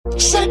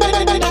I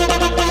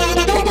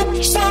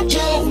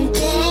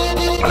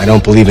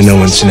don't believe in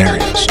no-win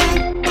scenarios.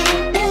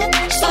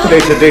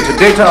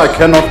 Data, I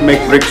cannot make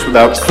bricks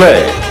without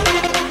clay.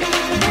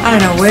 I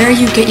don't know where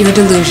you get your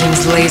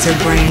delusions, laser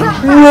brain.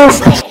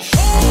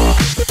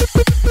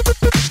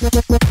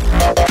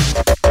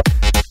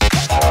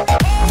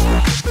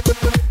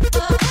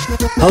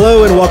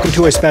 Hello and welcome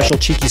to a special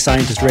Cheeky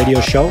Scientist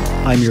radio show.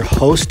 I'm your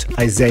host,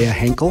 Isaiah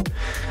Henkel.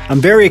 I'm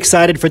very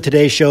excited for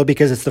today's show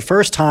because it's the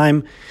first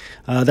time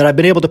that I've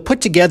been able to put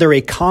together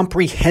a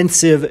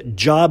comprehensive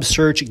job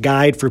search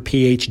guide for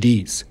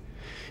PhDs.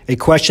 A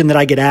question that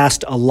I get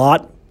asked a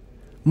lot,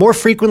 more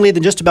frequently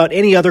than just about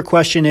any other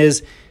question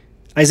is,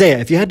 Isaiah,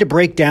 if you had to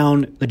break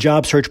down the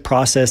job search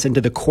process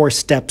into the core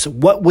steps,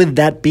 what would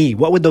that be?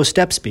 What would those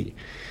steps be?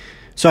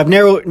 So I've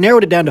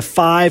narrowed it down to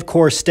 5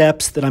 core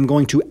steps that I'm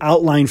going to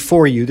outline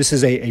for you. This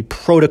is a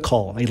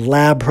protocol, a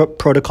lab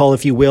protocol,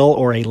 if you will,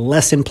 or a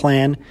lesson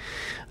plan,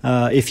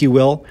 if you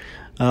will,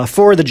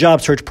 for the job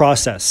search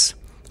process.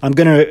 I'm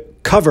going to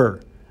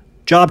cover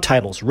job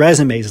titles,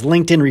 resumes,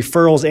 LinkedIn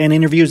referrals, and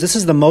interviews. This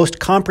is the most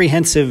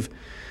comprehensive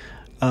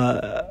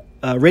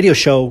radio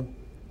show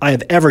I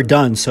have ever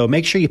done. So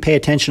make sure you pay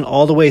attention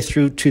all the way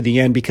through to the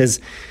end,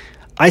 because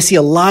I see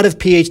a lot of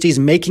PhDs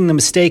making the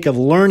mistake of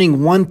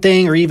learning one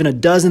thing or even a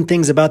dozen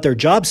things about their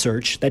job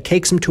search that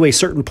takes them to a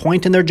certain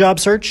point in their job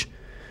search,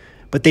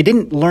 but they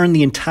didn't learn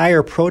the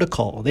entire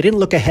protocol. They didn't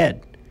look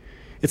ahead.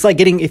 It's like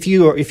getting, if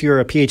you're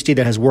a PhD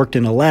that has worked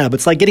in a lab,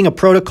 it's like getting a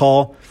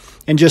protocol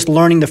and just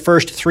learning the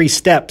first 3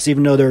 steps,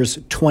 even though there's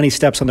 20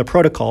 steps on the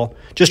protocol,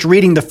 just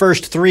reading the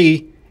first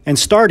 3 and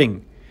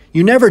starting.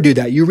 You never do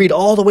that. You read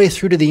all the way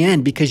through to the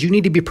end because you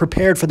need to be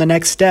prepared for the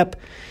next step.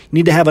 You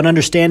need to have an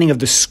understanding of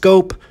the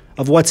scope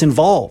of what's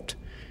involved.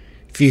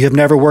 If you have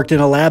never worked in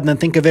a lab, then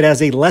think of it as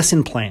a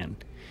lesson plan.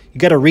 You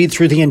got to read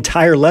through the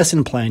entire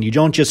lesson plan. You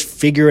don't just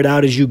figure it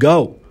out as you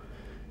go.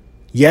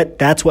 Yet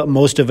that's what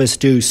most of us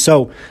do.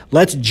 So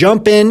let's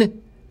jump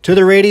in to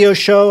the radio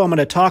show. I'm going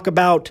to talk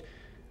about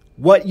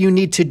what you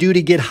need to do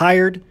to get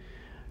hired.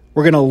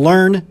 We're going to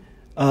learn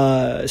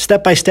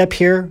step by step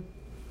here,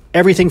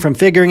 everything from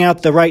figuring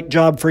out the right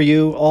job for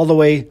you all the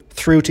way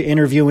through to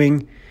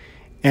interviewing.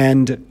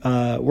 And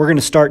we're going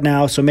to start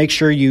now. So make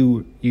sure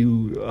you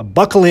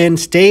buckle in,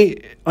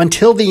 stay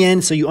until the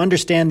end so you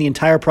understand the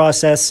entire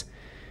process.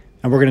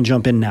 And we're going to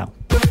jump in now.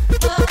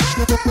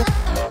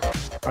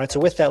 All right,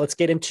 so with that, let's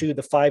get into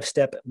the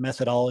 5-step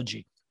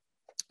methodology.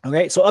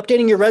 Okay, so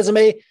updating your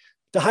resume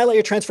to highlight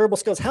your transferable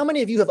skills. How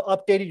many of you have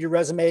updated your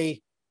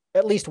resume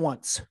at least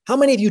once? How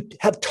many of you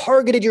have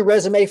targeted your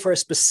resume for a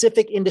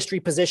specific industry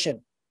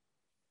position?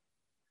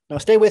 Now,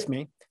 stay with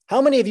me.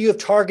 How many of you have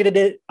targeted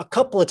it a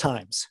couple of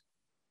times?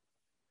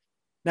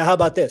 Now, how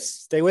about this?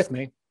 Stay with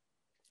me.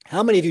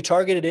 How many of you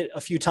targeted it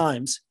a few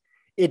times?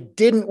 It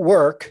didn't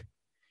work.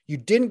 You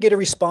didn't get a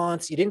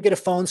response. You didn't get a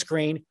phone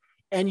screen,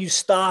 and you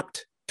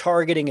stopped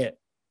targeting it.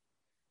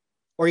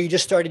 Or you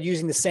just started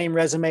using the same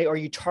resume, or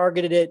you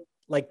targeted it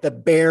like the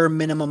bare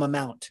minimum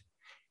amount.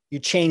 You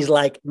changed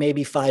like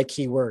maybe 5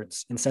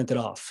 keywords and sent it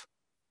off.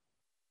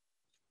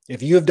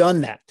 If you have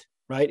done that,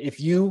 right? If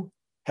you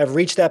have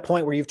reached that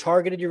point where you've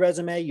targeted your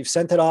resume, you've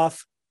sent it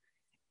off,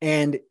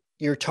 and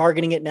you're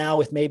targeting it now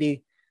with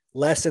maybe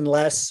less and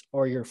less,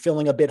 or you're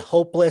feeling a bit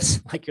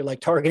hopeless, like you're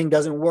like targeting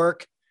doesn't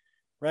work,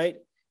 right?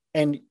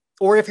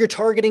 Or if you're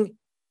targeting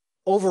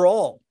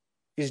overall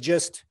is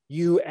just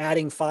you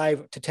adding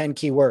 5 to 10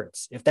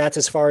 keywords, if that's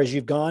as far as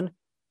you've gone,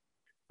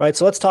 right?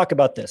 So let's talk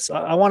about this.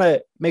 I want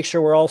to make sure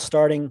we're all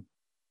starting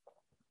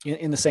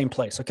in the same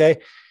place, okay?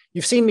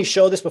 You've seen me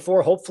show this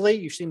before. Hopefully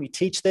you've seen me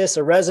teach this.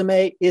 A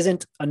resume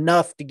isn't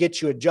enough to get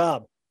you a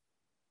job,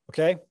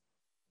 okay?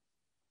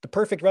 The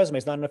perfect resume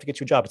is not enough to get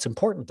you a job. It's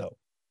important though,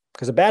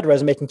 because a bad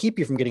resume can keep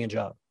you from getting a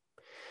job.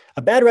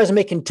 A bad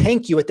resume can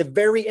tank you at the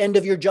very end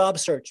of your job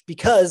search,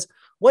 because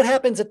what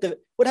happens at the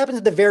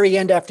very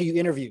end after you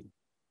interview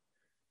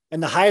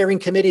and the hiring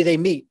committee they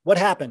meet? What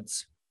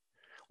happens?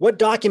 What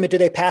document do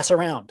they pass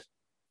around?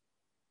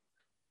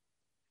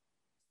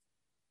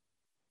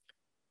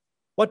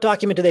 What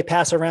document do they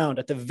pass around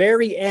at the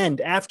very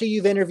end after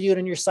you've interviewed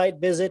in your site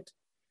visit,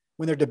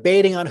 when they're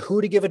debating on who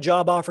to give a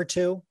job offer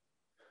to?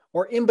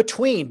 Or in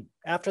between,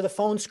 after the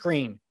phone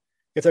screen,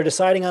 if they're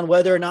deciding on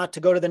whether or not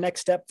to go to the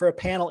next step for a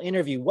panel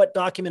interview, what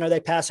document are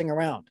they passing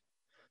around?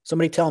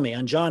 Somebody tell me.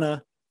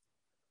 Anjana,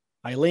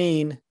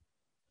 Eileen,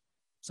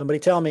 somebody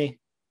tell me.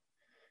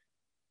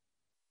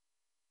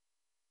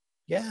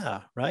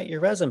 Yeah, right, your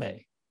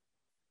resume.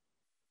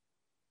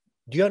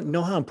 Do you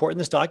know how important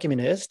this document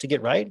is to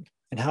get right,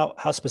 and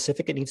how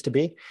specific it needs to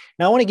be?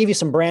 Now, I want to give you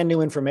some brand new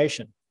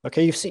information.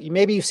 Okay,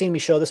 maybe you've seen me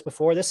show this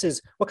before.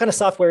 What kind of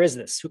software is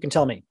this? Who can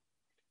tell me?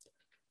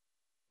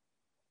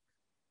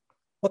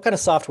 What kind of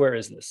software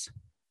is this?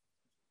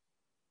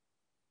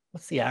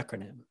 What's the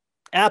acronym?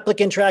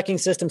 Applicant Tracking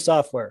System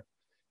Software.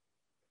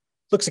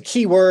 Looks at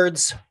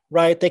keywords,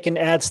 right? They can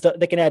add stuff.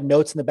 They can add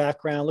notes in the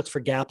background. Looks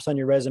for gaps on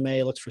your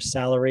resume. Looks for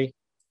salary.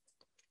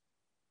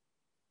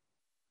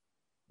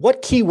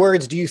 What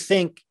keywords do you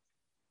think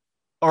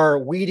are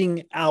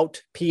weeding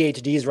out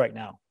PhDs right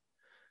now?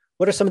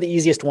 What are some of the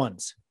easiest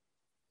ones?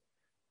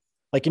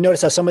 Like you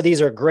notice how some of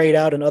these are grayed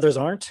out and others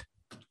aren't?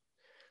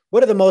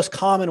 What are the most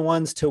common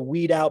ones to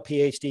weed out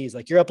PhDs?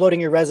 Like you're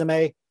uploading your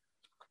resume.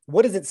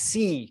 What does it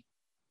see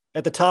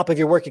at the top of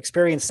your work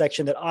experience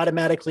section that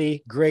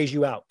automatically grays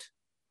you out?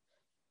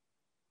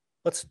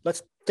 Let's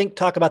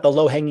talk about the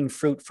low-hanging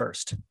fruit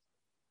first.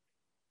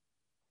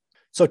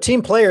 So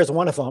team player is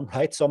one of them,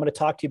 right? So I'm going to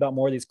talk to you about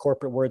more of these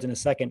corporate words in a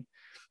second.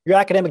 Your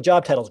academic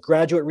job titles,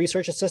 graduate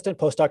research assistant,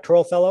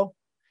 postdoctoral fellow,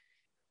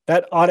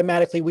 that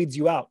automatically weeds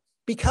you out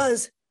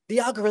because the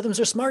algorithms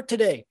are smart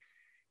today.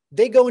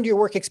 They go into your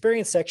work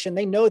experience section.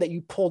 They know that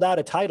you pulled out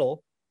a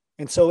title.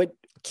 And so it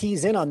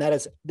keys in on that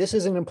as this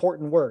is an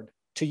important word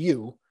to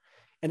you.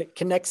 And it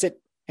connects it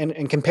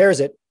and compares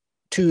it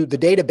to the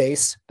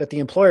database that the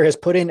employer has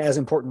put in as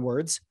important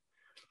words.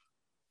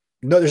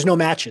 No, there's no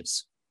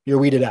matches. You're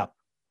weeded out.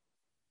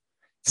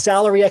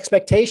 Salary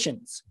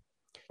expectations.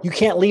 You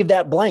can't leave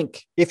that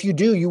blank. If you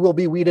do, you will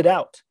be weeded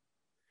out.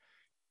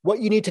 What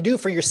you need to do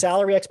for your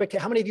salary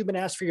expectation. How many of you have been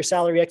asked for your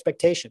salary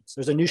expectations?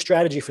 There's a new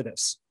strategy for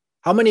this.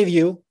 How many of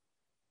you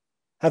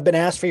have been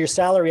asked for your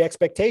salary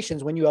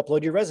expectations when you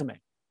upload your resume?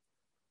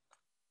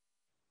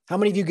 How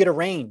many of you get a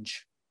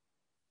range?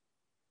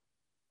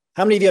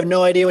 How many of you have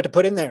no idea what to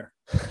put in there?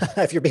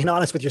 If you're being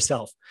honest with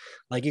yourself,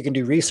 like you can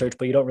do research,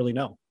 but you don't really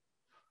know.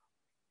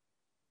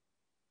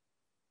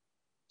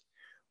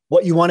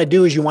 What you want to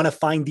do is you want to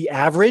find the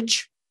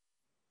average.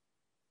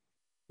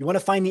 You want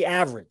to find the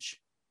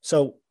average.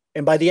 So,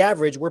 and by the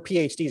average, we're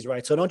PhDs,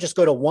 right? So don't just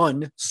go to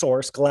one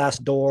source,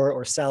 Glassdoor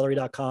or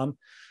salary.com.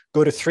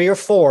 Go to 3 or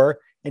 4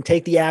 and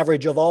take the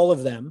average of all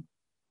of them.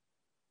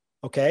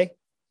 Okay.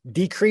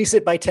 Decrease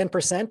it by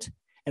 10%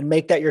 and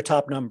make that your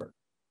top number.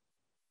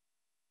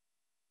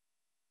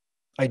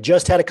 I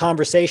just had a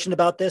conversation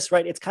about this,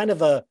 right? It's kind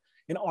of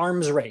an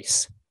arms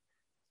race.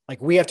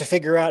 Like we have to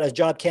figure out as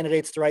job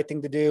candidates the right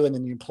thing to do, and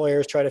then the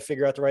employers try to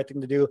figure out the right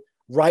thing to do.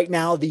 Right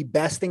now, the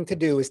best thing to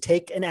do is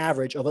take an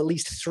average of at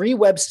least 3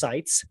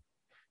 websites.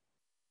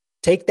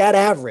 Take that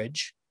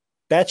average.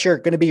 That's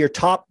going to be your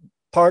top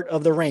part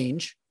of the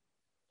range.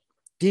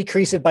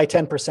 Decrease it by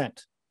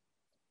 10%.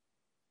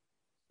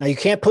 Now you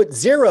can't put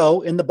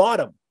 0 in the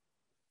bottom.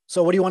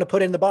 So what do you want to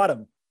put in the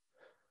bottom?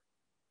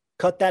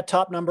 Cut that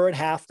top number in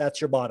half.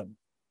 That's your bottom.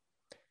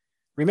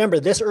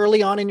 Remember, this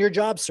early on in your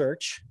job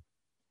search,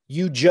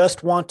 you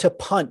just want to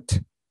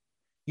punt.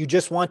 You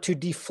just want to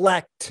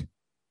deflect.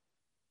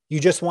 You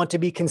just want to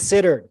be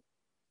considered.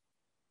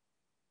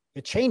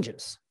 It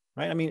changes,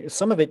 right? I mean,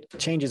 some of it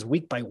changes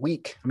week by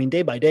week. I mean,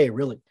 day by day,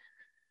 really.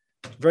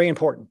 Very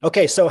important.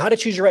 Okay, so how to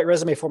choose your right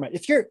resume format.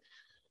 If you're,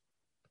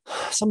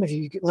 some of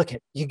you look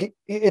at,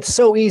 it's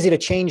so easy to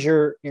change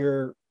your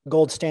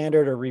gold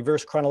standard or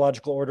reverse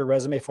chronological order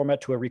resume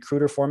format to a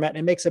recruiter format. And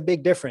it makes a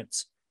big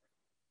difference.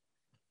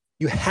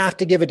 You have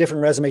to give a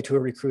different resume to a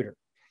recruiter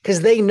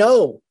because they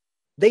know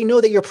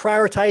that you're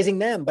prioritizing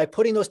them by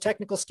putting those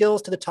technical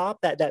skills to the top,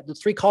 that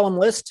 3-column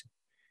list,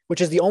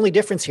 which is the only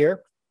difference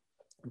here.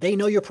 They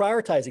know you're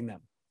prioritizing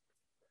them.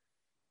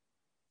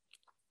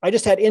 I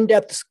just had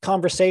in-depth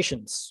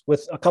conversations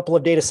with a couple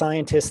of data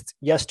scientists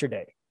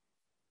yesterday,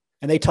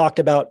 and they talked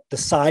about the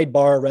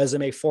sidebar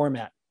resume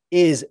format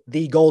is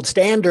the gold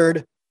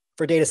standard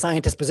for data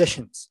scientist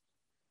positions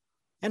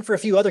and for a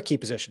few other key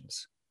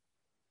positions,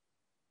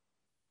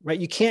 right?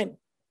 You can't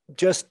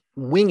just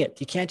wing it.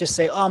 You can't just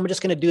say, oh, I'm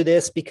just going to do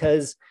this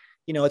because,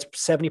 it's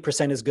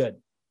 70% is good.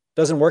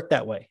 Doesn't work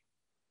that way.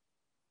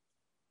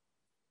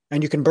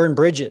 And you can burn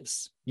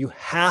bridges. You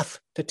have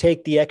to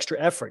take the extra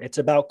effort. It's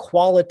about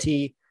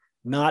quality,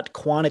 not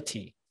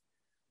quantity.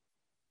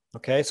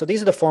 Okay. So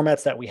these are the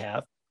formats that we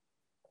have.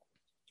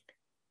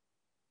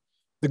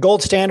 The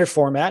gold standard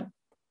format.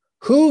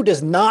 Who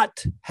does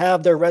not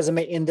have their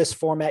resume in this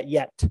format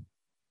yet?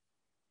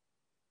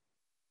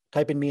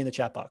 Type in me in the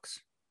chat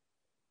box.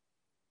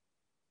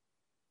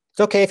 It's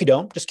okay if you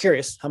don't. Just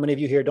curious. How many of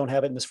you here don't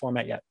have it in this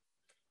format yet?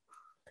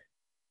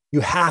 You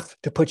have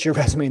to put your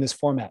resume in this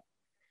format.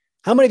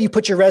 How many of you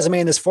put your resume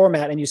in this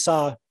format and you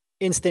saw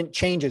instant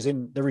changes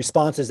in the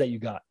responses that you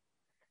got?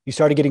 You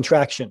started getting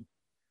traction.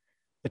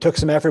 It took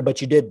some effort,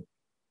 but you did.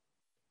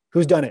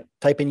 Who's done it?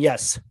 Type in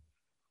yes.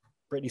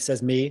 Brittany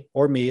says me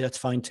or me. That's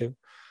fine too.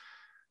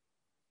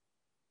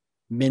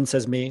 Min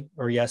says me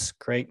or yes.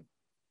 Great.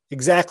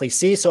 Exactly.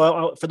 See,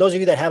 so for those of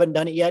you that haven't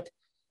done it yet,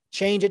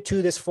 change it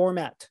to this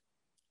format.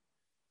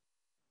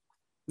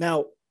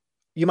 Now,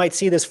 you might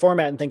see this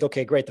format and think,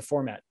 okay, great. The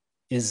format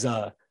is,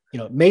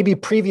 maybe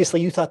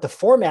previously you thought the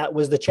format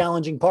was the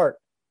challenging part.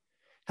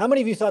 How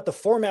many of you thought the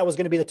format was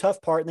going to be the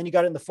tough part? And then you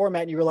got it in the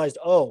format and you realized,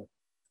 oh,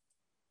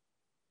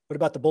 what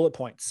about the bullet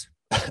points?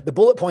 The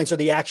bullet points are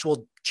the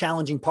actual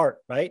challenging part,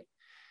 right?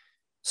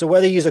 So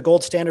whether you use a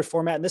gold standard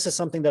format, and this is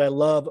something that I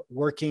love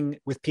working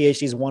with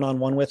PhDs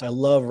one-on-one with, I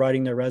love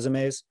writing their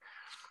resumes.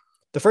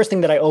 The first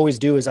thing that I always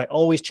do is I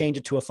always change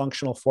it to a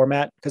functional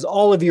format because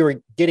all of you are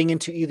getting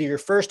into either your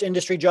first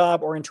industry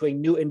job or into a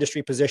new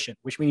industry position,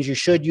 which means you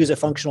should use a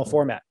functional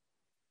format.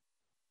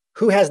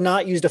 Who has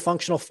not used a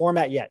functional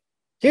format yet?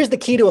 Here's the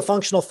key to a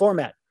functional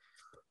format.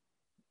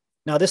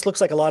 Now, this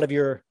looks like a lot of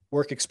your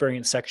work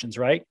experience sections,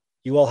 right?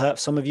 You all have,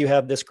 some of you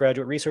have this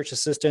graduate research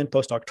assistant,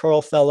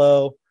 postdoctoral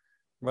fellow,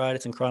 right?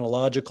 It's in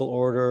chronological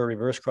order,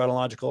 reverse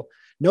chronological.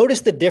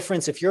 Notice the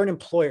difference. If you're an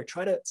employer,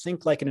 try to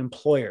think like an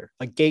employer,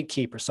 a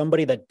gatekeeper,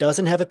 somebody that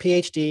doesn't have a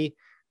PhD,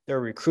 they're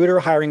a recruiter or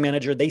hiring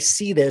manager. They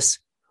see this.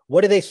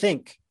 What do they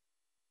think?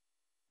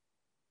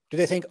 Do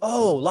they think,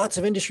 oh, lots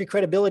of industry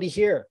credibility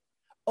here?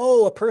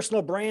 Oh, a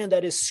personal brand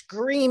that is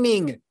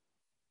screaming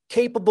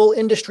capable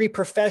industry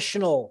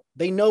professional.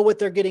 They know what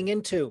they're getting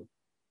into.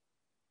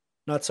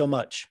 Not so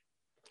much.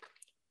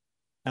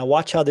 Now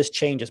watch how this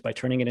changes by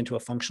turning it into a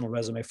functional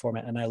resume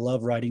format. And I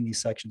love writing these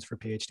sections for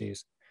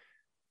PhDs.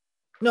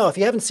 No, if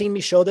you haven't seen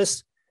me show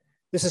this,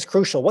 this is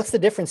crucial. What's the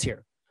difference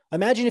here?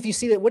 Imagine if you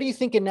see that, what are you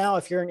thinking now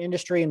if you're an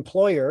industry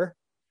employer,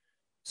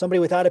 somebody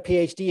without a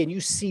PhD, and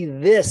you see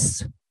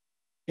this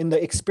in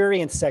the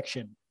experience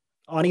section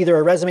on either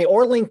a resume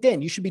or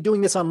LinkedIn? You should be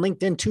doing this on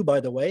LinkedIn too, by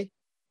the way.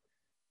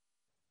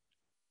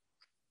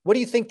 What do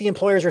you think the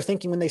employers are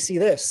thinking when they see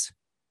this?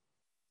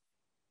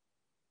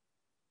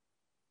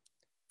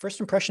 First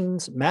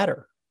impressions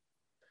matter.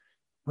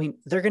 I mean,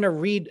 they're going to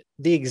read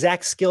the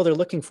exact skill they're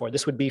looking for.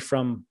 This would be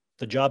from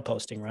the job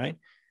posting, right?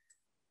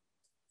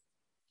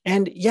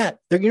 And yeah,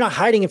 you're not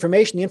hiding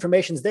information. The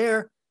information's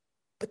there,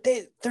 but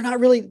they're not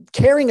really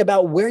caring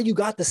about where you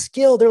got the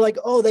skill. They're like,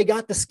 oh, they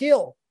got the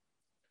skill.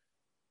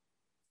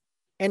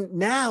 And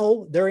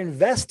now they're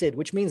invested,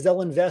 which means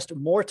they'll invest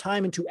more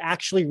time into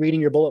actually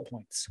reading your bullet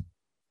points.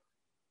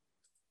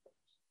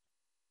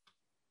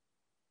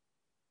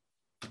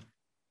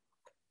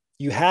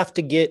 You have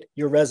to get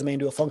your resume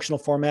into a functional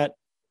format,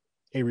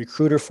 a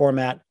recruiter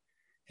format,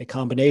 a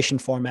combination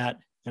format,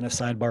 and a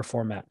sidebar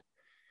format.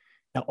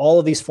 Now, all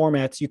of these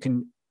formats, you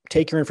can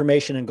take your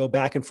information and go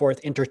back and forth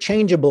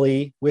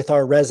interchangeably with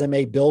our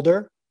resume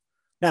builder.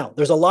 Now,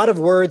 there's a lot of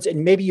words,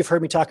 and maybe you've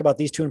heard me talk about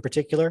these two in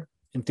particular,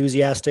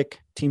 enthusiastic,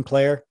 team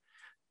player,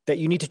 that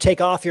you need to take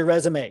off your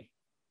resume.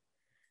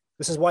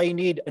 This is why you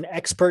need an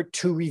expert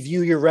to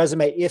review your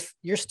resume. If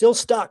you're still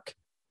stuck,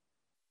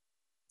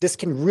 this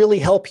can really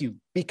help you,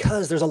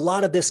 because there's a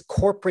lot of this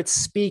corporate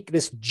speak,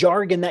 this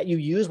jargon that you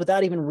use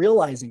without even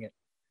realizing it.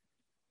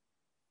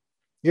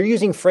 You're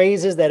using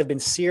phrases that have been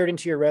seared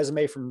into your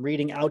resume from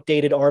reading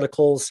outdated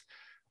articles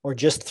or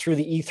just through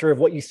the ether of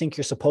what you think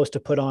you're supposed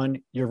to put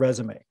on your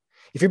resume.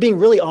 If you're being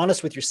really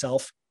honest with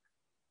yourself,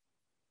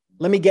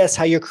 let me guess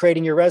how you're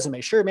creating your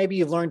resume. Sure, maybe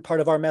you've learned part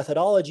of our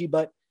methodology,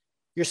 but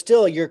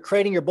you're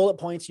creating your bullet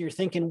points and you're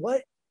thinking,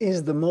 what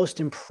is the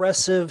most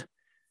impressive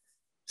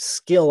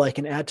skill I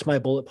can add to my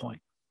bullet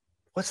point?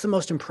 What's the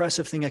most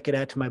impressive thing I could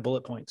add to my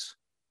bullet points?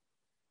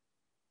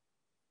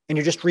 And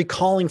you're just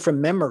recalling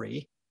from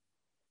memory,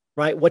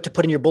 right, what to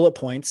put in your bullet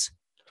points.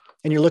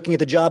 And you're looking at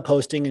the job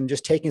posting and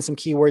just taking some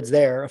keywords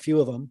there, a few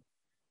of them.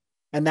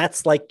 And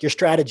that's like your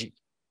strategy.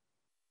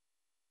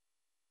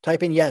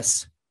 Type in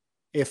yes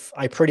if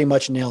I pretty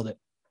much nailed it.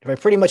 If I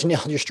pretty much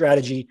nailed your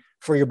strategy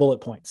for your bullet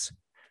points.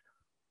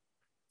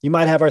 You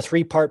might have our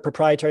 3-part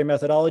proprietary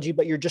methodology,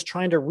 but you're just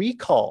trying to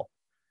recall.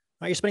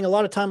 Right? You're spending a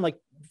lot of time like,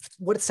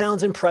 what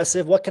sounds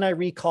impressive? What can I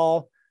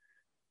recall?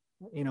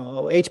 You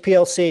know,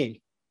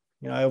 HPLC.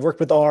 You know, I've worked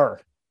with R.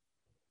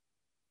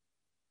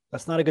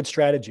 That's not a good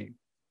strategy.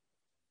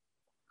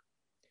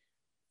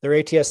 Their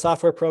ATS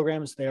software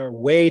programs, they are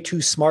way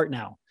too smart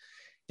now.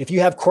 If you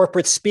have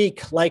corporate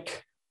speak,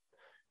 like,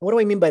 what do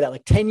I mean by that?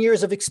 Like 10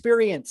 years of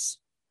experience,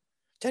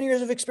 10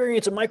 years of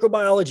experience in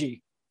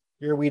microbiology,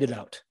 you're weeded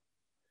out.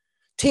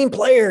 Team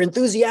player,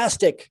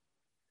 enthusiastic,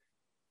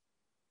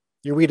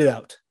 you're weeded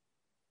out.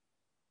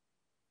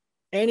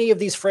 Any of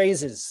these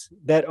phrases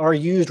that are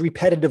used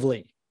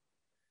repetitively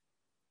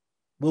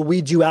will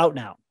weed you out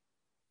now.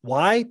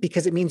 Why?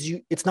 Because it means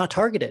it's not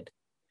targeted.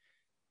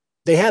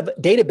 They have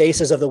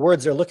databases of the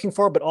words they're looking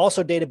for, but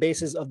also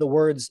databases of the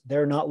words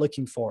they're not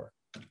looking for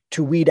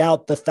to weed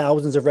out the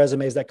thousands of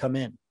resumes that come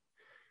in.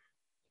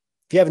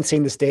 If you haven't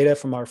seen this data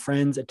from our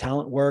friends at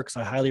TalentWorks,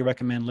 I highly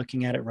recommend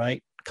looking at it,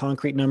 right?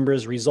 Concrete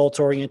numbers,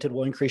 results-oriented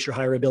will increase your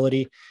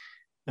hireability.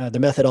 The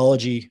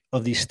methodology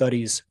of these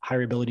studies,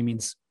 hireability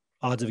means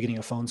odds of getting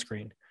a phone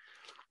screen.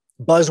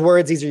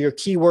 Buzzwords, these are your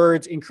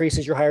keywords,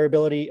 increases your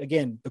hireability.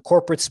 Again, the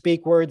corporate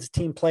speak words,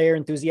 team player,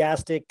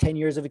 enthusiastic, 10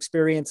 years of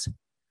experience,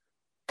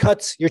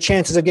 cuts your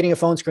chances of getting a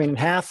phone screen in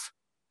half.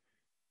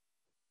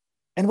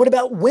 And what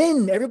about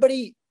when?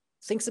 Everybody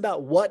thinks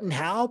about what and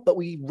how, but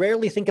we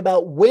rarely think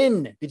about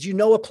when. Did you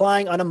know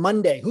applying on a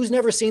Monday? Who's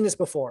never seen this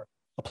before?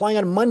 Applying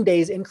on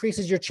Mondays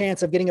increases your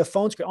chance of getting a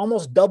phone screen,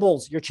 almost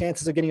doubles your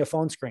chances of getting a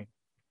phone screen.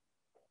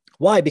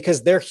 Why?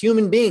 Because they're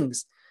human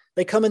beings.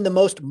 They come in the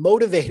most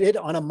motivated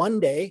on a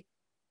Monday.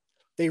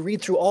 They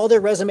read through all their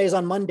resumes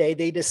on Monday.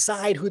 They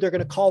decide who they're going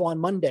to call on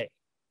Monday.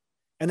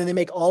 And then they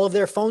make all of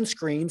their phone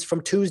screens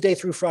from Tuesday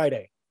through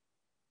Friday.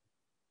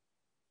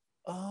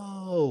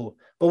 Oh,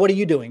 but what are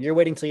you doing? You're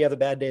waiting till you have a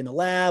bad day in the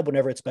lab,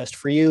 whenever it's best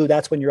for you.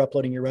 That's when you're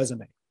uploading your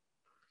resume.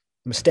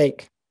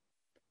 Mistake.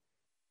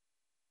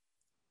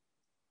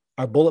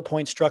 our bullet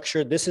point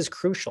structure. This is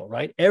crucial,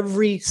 right?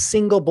 Every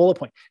single bullet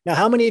point. Now,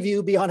 how many of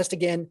you, be honest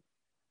again,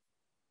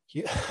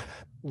 you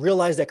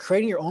realize that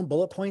creating your own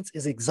bullet points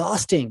is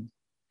exhausting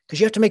because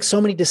you have to make so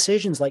many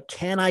decisions. Like,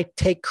 can I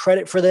take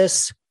credit for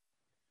this?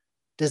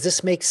 Does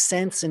this make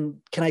sense? And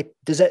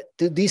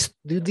do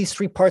these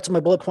three parts of my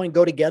bullet point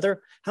go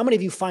together? How many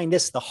of you find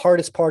this the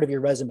hardest part of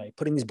your resume,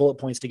 putting these bullet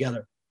points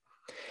together?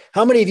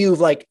 How many of you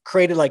have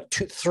created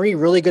three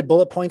really good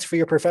bullet points for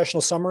your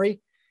professional summary,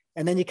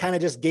 and then you kind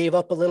of just gave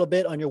up a little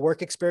bit on your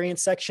work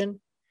experience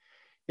section?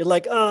 You're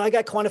like, oh, I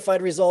got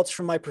quantified results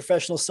from my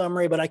professional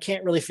summary, but I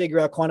can't really figure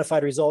out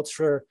quantified results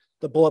for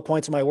the bullet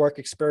points of my work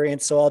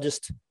experience. So I'll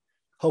just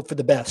hope for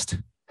the best.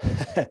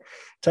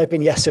 Type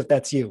in yes if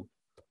that's you.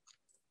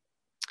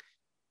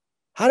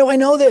 How do I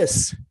know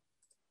this?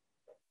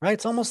 Right?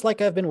 It's almost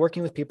like I've been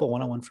working with people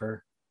one-on-one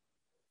for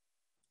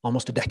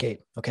almost a decade.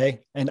 Okay.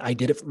 And I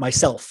did it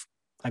myself.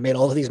 I made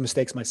all of these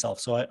mistakes myself.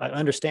 So I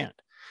understand.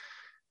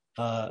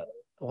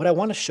 What I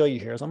want to show you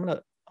here is I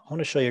want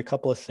to show you a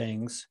couple of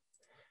things.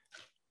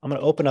 I'm going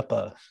to open up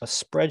a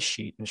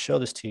spreadsheet and show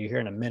this to you here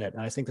in a minute.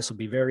 And I think this will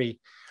be very,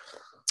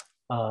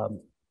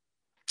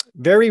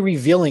 very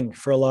revealing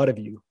for a lot of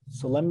you.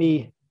 So let's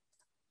see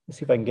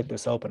if I can get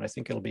this open. I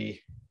think it'll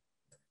be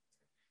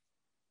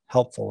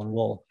helpful, and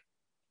we'll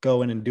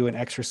go in and do an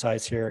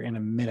exercise here in a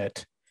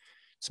minute.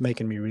 It's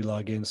making me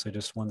relog in, so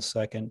just 1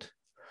 second.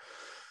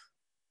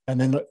 And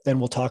then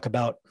we'll talk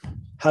about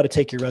how to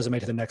take your resume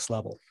to the next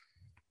level.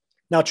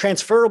 Now,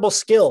 transferable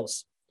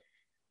skills.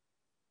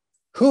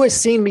 Who has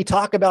seen me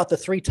talk about the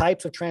three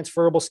types of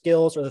transferable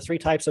skills or the three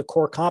types of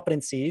core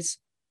competencies?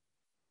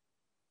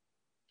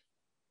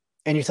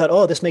 And you thought,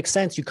 oh, this makes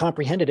sense. You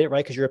comprehended it,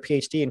 right? Because you're a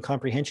PhD and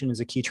comprehension is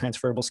a key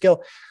transferable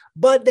skill.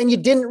 But then you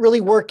didn't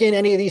really work in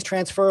any of these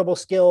transferable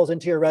skills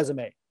into your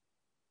resume.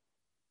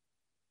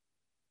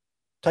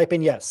 Type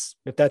in yes,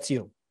 if that's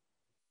you.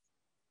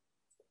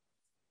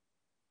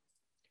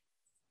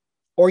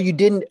 Or you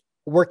didn't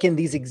work in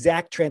these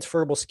exact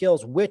transferable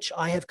skills, which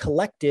I have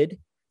collected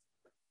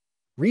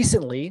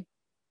recently,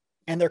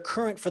 and they're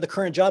current for the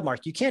current job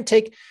market. You can't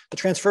take the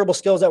transferable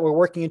skills that we're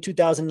working in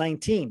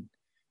 2019.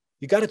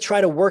 You got to try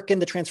to work in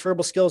the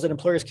transferable skills that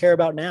employers care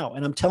about now.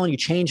 And I'm telling you,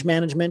 change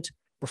management,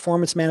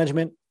 performance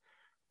management,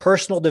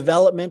 personal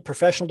development,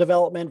 professional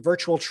development,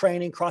 virtual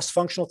training,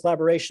 cross-functional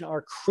collaboration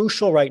are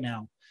crucial right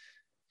now.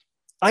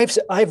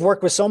 I've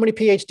worked with so many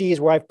PhDs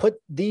where I've put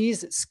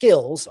these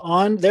skills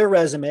on their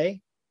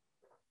resume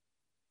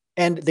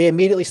and they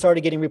immediately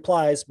started getting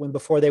replies when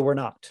before they were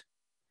not.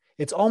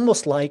 It's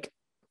almost like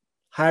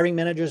hiring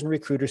managers and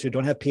recruiters who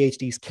don't have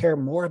PhDs care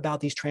more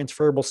about these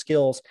transferable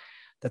skills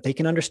that they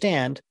can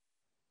understand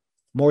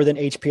more than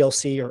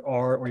HPLC or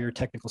R or your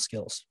technical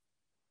skills.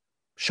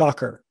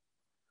 Shocker.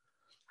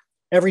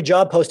 Every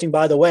job posting,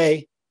 by the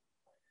way,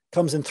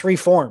 comes in three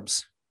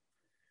forms.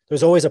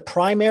 There's always a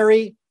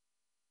primary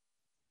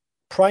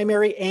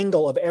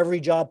angle of every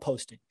job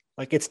posting.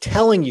 Like it's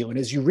telling you, and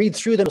as you read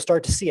through them, you'll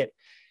start to see it.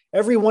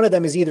 Every one of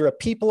them is either a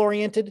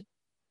people-oriented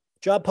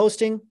job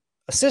posting,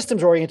 a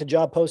systems-oriented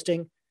job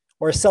posting,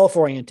 or a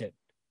self-oriented.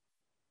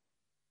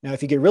 Now,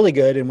 if you get really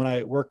good, and when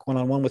I work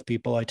one-on-one with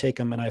people, I take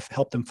them and I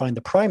help them find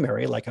the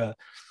primary, like a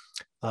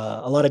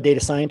lot of data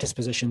scientist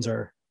positions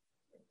are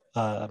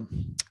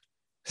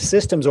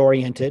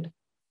systems-oriented,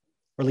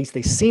 or at least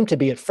they seem to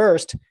be at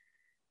first,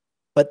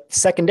 but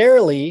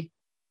secondarily,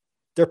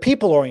 they're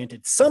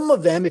people-oriented. Some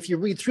of them, if you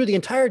read through the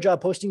entire job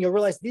posting, you'll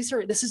realize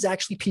this is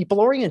actually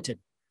people-oriented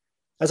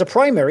as a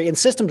primary and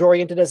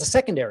systems-oriented as a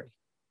secondary.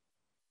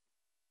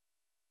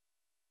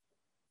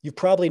 You've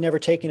probably never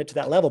taken it to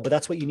that level, but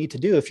that's what you need to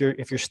do if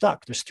you're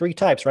stuck. There's three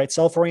types, right?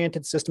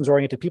 Self-oriented,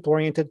 systems-oriented,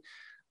 people-oriented.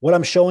 What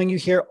I'm showing you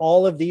here,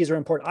 all of these are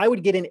important. I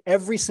would get in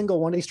every single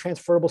one of these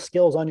transferable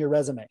skills on your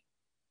resume.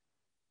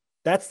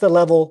 That's the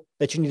level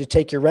that you need to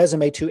take your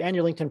resume to and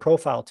your LinkedIn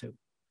profile to.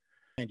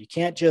 And you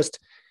can't just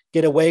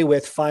get away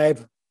with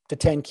 5 to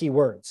 10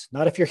 keywords.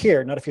 Not if you're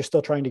here, not if you're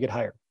still trying to get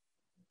hired.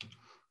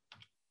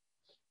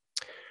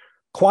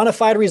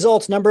 Quantified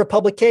results, number of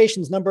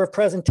publications, number of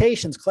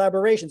presentations,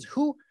 collaborations.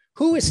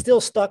 Who is still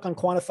stuck on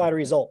quantified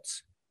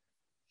results?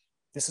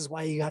 This is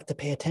why you have to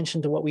pay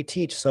attention to what we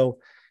teach. So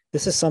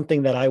this is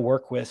something that I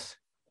work with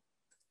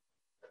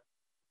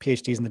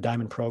PhDs in the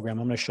Diamond program.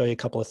 I'm going to show you a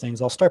couple of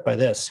things. I'll start by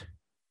this.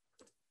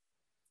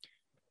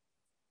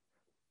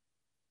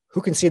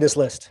 Who can see this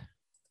list?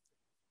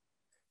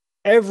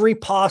 Every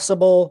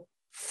possible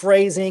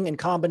phrasing and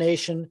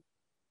combination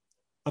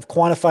of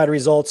quantified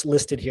results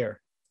listed here.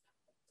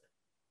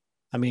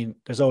 I mean,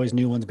 there's always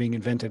new ones being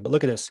invented, but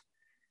look at this.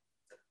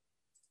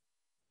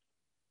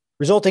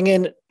 Resulting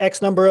in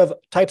X number of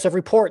types of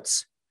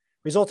reports,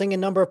 resulting in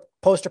number of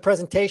poster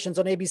presentations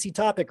on ABC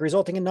topic,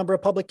 resulting in number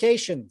of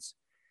publications,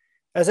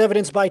 as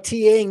evidenced by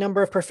TAing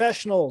number of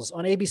professionals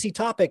on ABC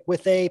topic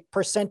with a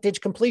percentage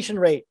completion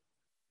rate.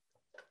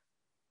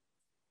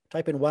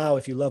 Type in wow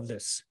if you love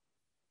this.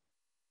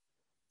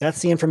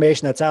 That's the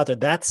information that's out there.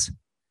 That's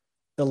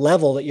the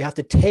level that you have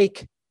to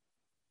take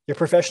your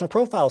professional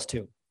profiles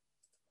to.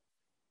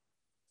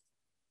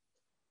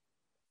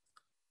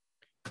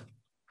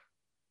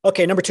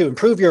 Okay, number 2,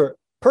 improve your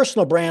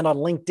personal brand on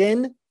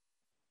LinkedIn.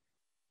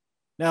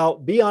 Now,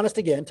 be honest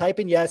again, type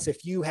in yes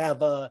if you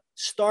have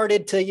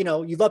started to,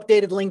 you've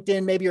updated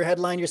LinkedIn, maybe your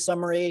headline, your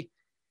summary,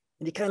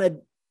 and you kind of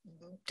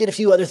did a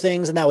few other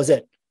things and that was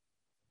it.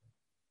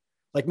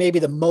 Like maybe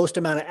the most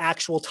amount of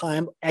actual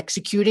time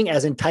executing,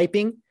 as in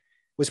typing,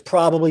 was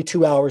probably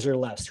 2 hours or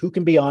less. Who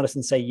can be honest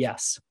and say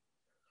yes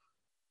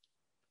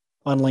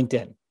on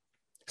LinkedIn?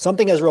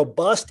 Something as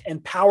robust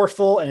and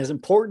powerful and as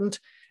important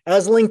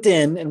as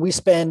LinkedIn, and we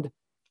spend,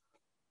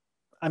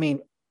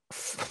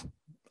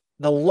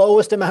 the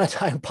lowest amount of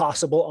time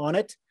possible on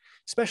it,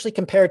 especially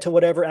compared to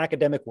whatever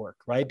academic work,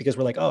 right? Because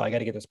we're like, oh, I got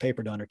to get this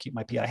paper done or keep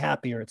my PI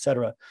happy or et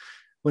cetera.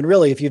 When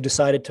really, if you've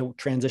decided to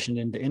transition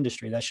into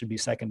industry, that should be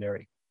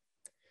secondary.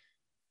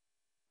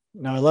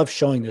 Now, I love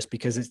showing this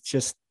because it's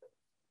just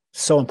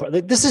so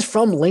important. This is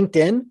from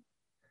LinkedIn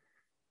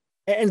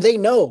and they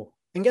know.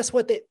 And guess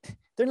what?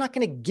 They're not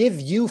going to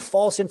give you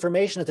false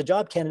information as a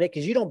job candidate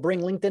because you don't bring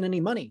LinkedIn any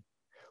money.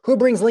 Who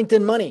brings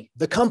LinkedIn money?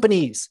 The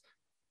companies.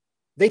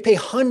 They pay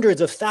hundreds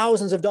of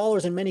thousands of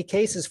dollars in many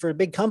cases for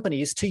big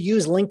companies to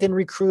use LinkedIn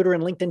Recruiter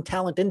and LinkedIn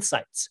Talent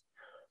Insights.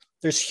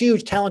 There's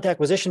huge talent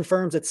acquisition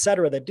firms, et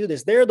cetera, that do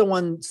this. They're the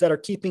ones that are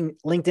keeping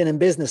LinkedIn in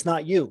business,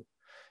 not you.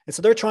 And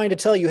so they're trying to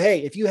tell you,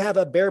 hey, if you have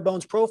a bare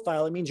bones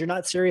profile, it means you're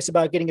not serious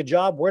about getting a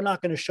job. We're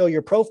not going to show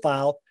your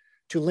profile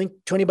to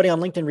anybody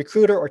on LinkedIn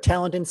Recruiter or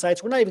Talent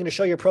Insights. We're not even going to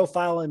show your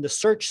profile in the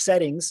search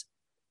settings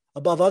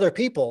above other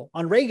people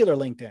on regular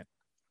LinkedIn.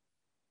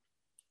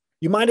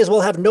 You might as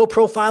well have no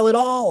profile at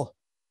all.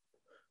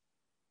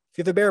 If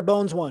you have a bare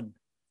bones one,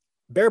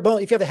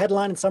 if you have a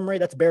headline and summary,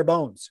 that's bare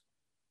bones.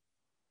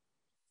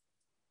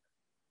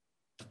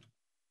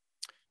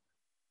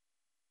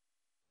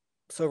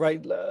 So,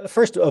 right,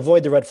 first,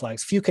 avoid the red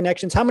flags. Few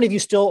connections. How many of you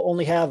still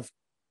only have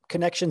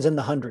connections in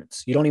the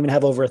hundreds? You don't even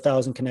have over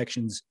 1,000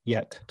 connections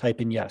yet.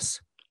 Type in yes.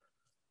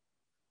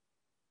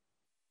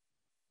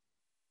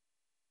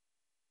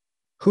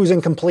 Who's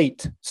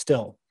incomplete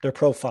still? Their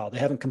profile. They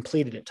haven't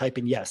completed it. Type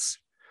in yes.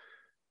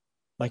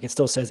 Like it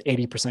still says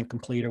 80%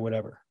 complete or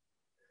whatever.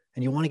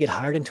 And you want to get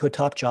hired into a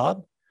top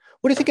job?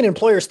 What do you think an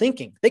employer is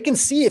thinking? They can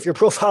see if your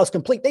profile is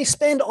complete. They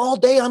spend all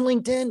day on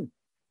LinkedIn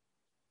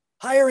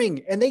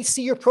hiring and they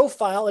see your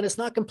profile and it's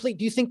not complete.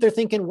 Do you think they're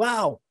thinking,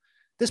 wow,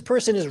 this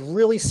person is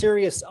really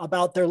serious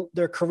about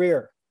their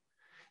career?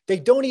 They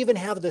don't even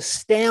have the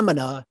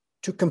stamina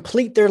to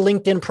complete their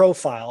LinkedIn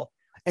profile.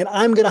 And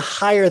I'm going to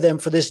hire them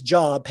for this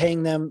job,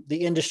 paying them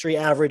the industry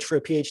average for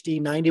a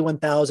PhD,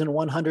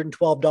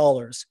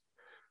 $91,112.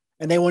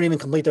 And they won't even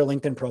complete their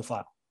LinkedIn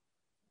profile.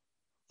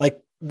 Like,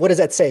 what does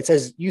that say? It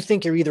says you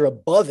think you're either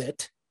above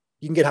it,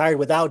 you can get hired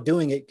without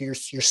doing it, you're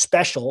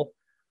special,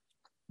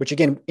 which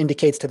again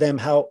indicates to them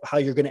how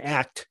you're going to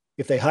act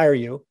if they hire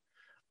you,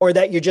 or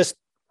that you just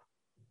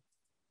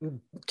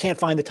can't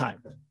find the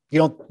time.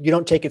 You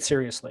don't take it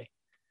seriously.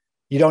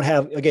 You don't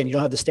have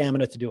the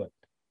stamina to do it.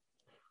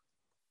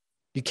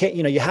 You can't,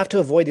 you have to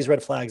avoid these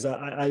red flags.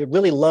 I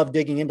really love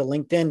digging into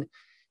LinkedIn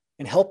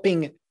and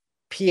helping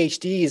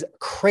PhDs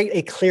create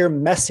a clear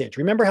message.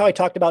 Remember how I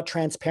talked about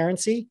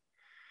transparency?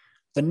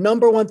 The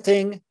number one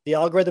thing the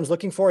algorithm's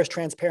looking for is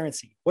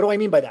transparency. What do I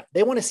mean by that?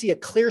 They want to see a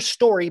clear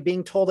story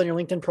being told on your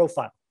LinkedIn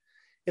profile.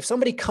 If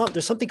somebody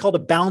there's something called a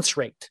bounce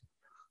rate.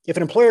 If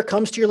an employer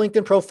comes to your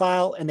LinkedIn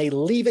profile and they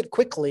leave it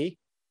quickly,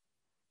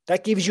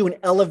 that gives you an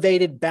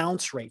elevated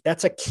bounce rate.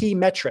 That's a key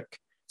metric.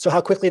 So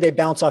how quickly they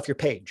bounce off your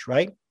page,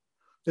 right?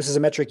 This is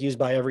a metric used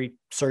by every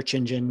search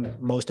engine,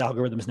 most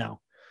algorithms now.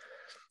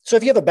 So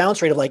if you have a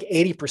bounce rate of like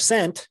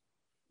 80%,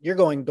 you're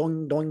going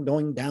down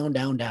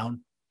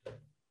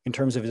in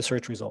terms of the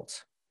search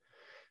results.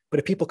 But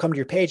if people come to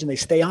your page and they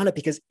stay on it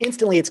because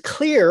instantly it's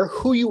clear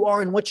who you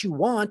are and what you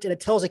want, and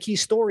it tells a key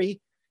story.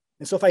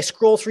 And so if I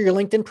scroll through your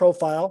LinkedIn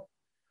profile,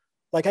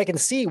 like I can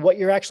see what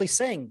you're actually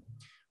saying.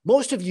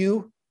 Most of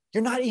you,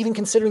 you're not even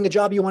considering the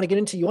job you want to get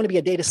into. You want to be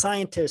a data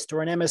scientist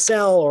or an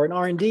MSL or an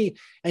R&D,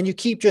 and you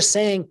keep just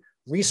saying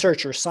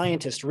researcher,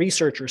 scientist,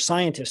 researcher,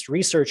 scientist,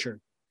 researcher.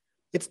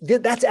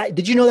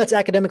 Did you know that's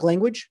academic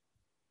language?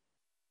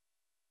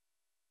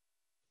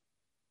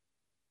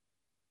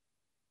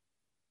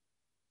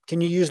 Can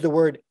you use the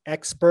word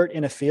expert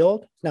in a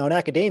field? Now, in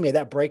academia,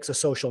 that breaks a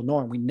social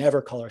norm. We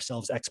never call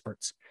ourselves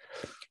experts.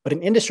 But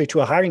in industry,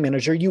 to a hiring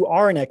manager, you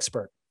are an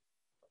expert.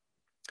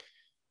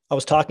 I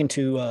was talking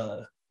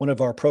to one of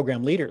our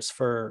program leaders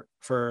for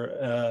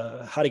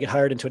how to get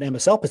hired into an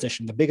MSL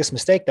position. The biggest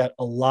mistake that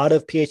a lot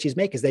of PhDs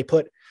make is they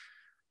put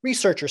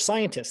researcher,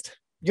 scientist.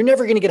 You're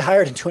never going to get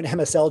hired into an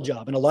MSL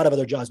job and a lot of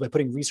other jobs by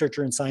putting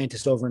researcher and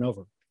scientist over and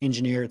over,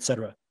 engineer, et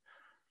cetera.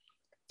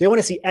 They want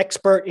to see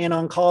expert in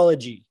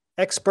oncology,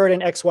 expert in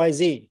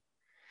XYZ.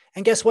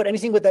 And guess what?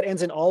 Anything with that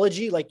ends in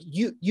ology, like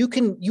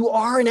you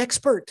are an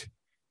expert.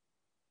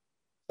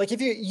 Like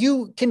if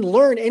you can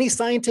learn any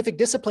scientific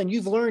discipline,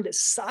 you've learned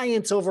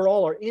science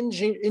overall or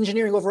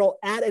engineering overall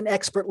at an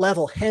expert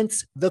level,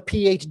 hence the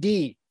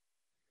PhD.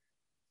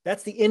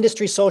 That's the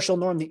industry social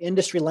norm, the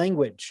industry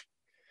language.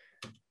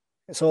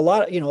 So a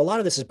lot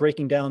of this is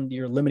breaking down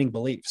your limiting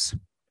beliefs.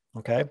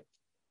 Okay.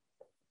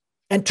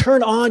 and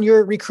turn on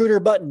your recruiter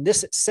button.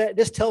 This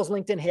tells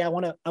LinkedIn, hey, I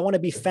want to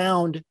be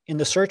found in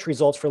the search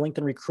results for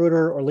LinkedIn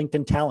Recruiter or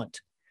LinkedIn Talent.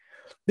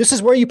 This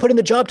is where you put in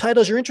the job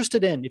titles you're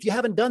interested in. If you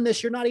haven't done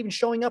this, you're not even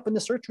showing up in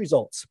the search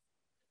results.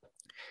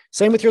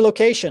 Same with your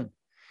location.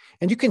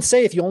 And you can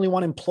say if you only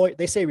want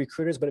they say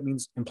recruiters, but it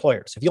means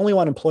employers. If you only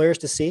want employers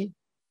to see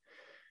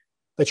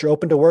that you're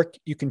open to work,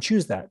 you can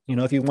choose that.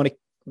 If you want to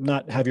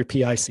not have your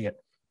PI see it.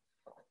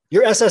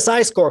 Your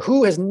SSI score.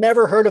 Who has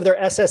never heard of their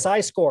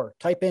SSI score?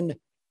 Type in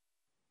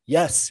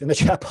yes in the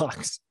chat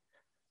box.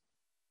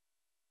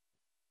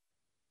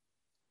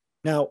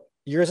 Now,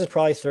 yours is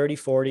probably 30,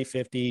 40,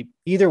 50.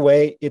 Either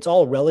way, it's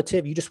all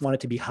relative. You just want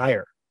it to be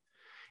higher.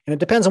 And it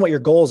depends on what your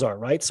goals are,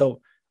 right?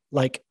 So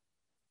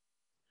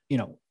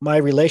my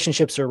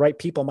relationships or right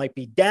people might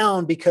be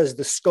down because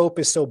the scope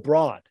is so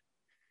broad.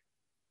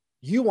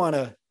 You want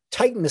to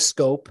tighten the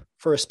scope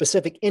for a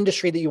specific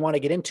industry that you want to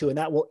get into, and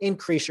that will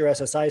increase your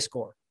SSI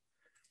score.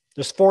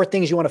 There's 4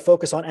 things you want to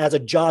focus on as a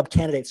job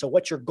candidate. So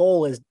what your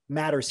goal is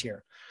matters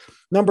here.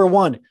 Number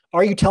 1,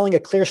 are you telling a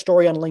clear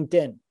story on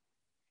LinkedIn?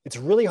 It's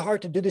really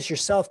hard to do this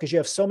yourself because you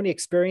have so many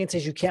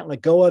experiences you can't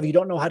let go of. You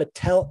don't know how to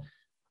tell,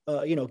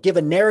 give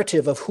a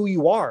narrative of who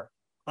you are.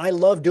 I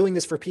love doing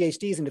this for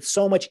PhDs, and it's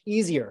so much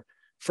easier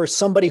for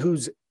somebody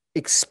who's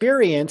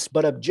experienced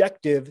but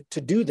objective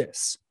to do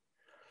this.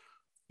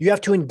 You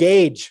have to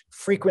engage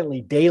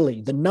frequently,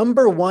 daily. The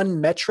number 1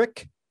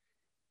 metric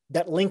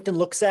that LinkedIn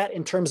looks at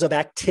in terms of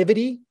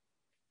activity,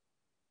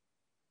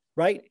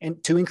 right?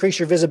 And to increase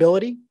your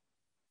visibility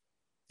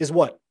is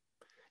what?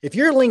 If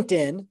you're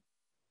LinkedIn,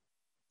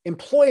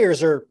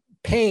 employers are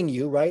paying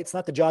you, right? It's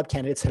not the job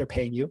candidates that are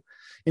paying you.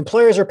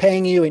 Employers are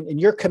paying you, and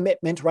your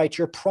commitment, right?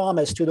 Your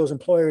promise to those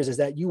employers is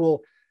that you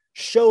will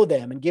show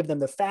them and give them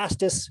the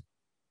fastest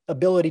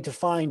ability to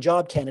find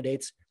job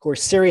candidates who are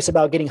serious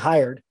about getting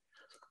hired.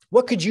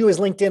 What could you as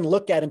LinkedIn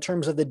look at in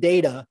terms of the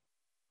data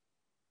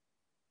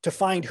to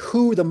find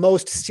who the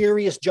most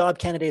serious job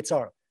candidates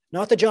are?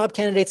 Not the job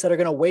candidates that are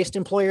going to waste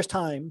employers'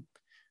 time,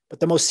 but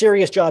the most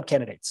serious job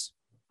candidates.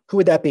 Who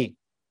would that be?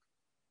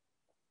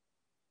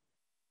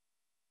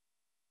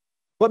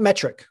 What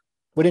metric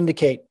would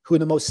indicate who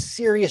the most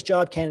serious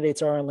job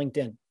candidates are on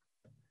LinkedIn?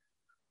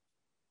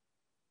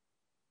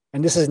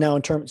 And this is now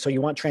in terms, so you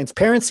want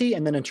transparency,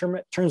 and then in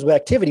terms of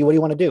activity, what do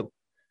you want to do?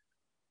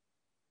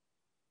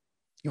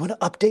 You want to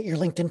update your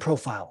LinkedIn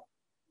profile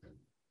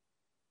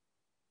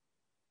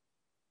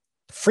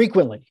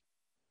frequently.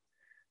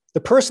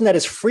 The person that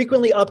is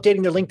frequently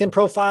updating their LinkedIn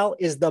profile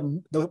is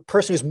the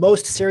person who's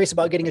most serious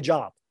about getting a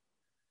job.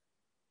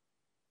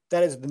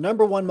 That is the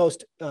number one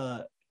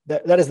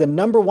that is the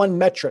number 1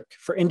 metric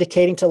for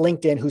indicating to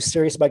LinkedIn who's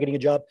serious about getting a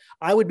job.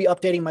 I would be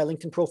updating my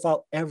LinkedIn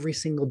profile every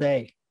single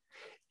day.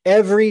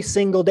 Every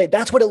single day.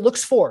 That's what it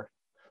looks for.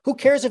 Who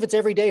cares if it's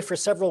every day for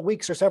several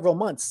weeks or several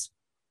months?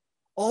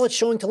 All it's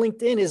showing to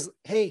LinkedIn is,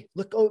 hey,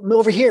 look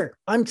over here.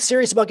 I'm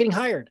serious about getting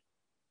hired.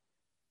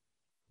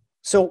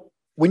 So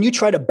when you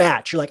try to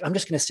batch, you're like, I'm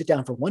just going to sit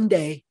down for one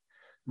day.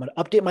 I'm going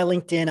to update my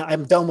LinkedIn.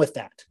 I'm done with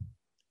that.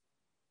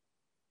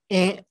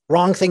 And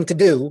wrong thing to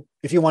do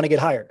if you want to get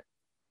hired.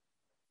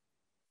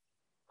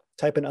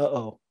 Type in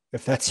uh-oh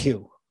if that's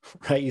you,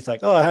 right? You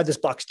think, oh, I had this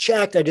box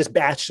checked. I just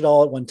batched it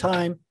all at one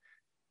time.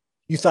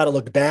 You thought it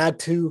looked bad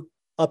to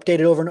update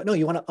it over. No,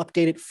 you want to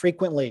update it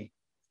frequently.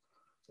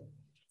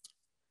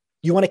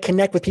 You want to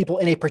connect with people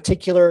in a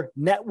particular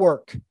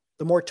network.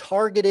 The more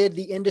targeted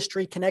the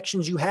industry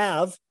connections you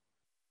have,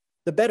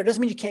 the better. It doesn't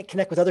mean you can't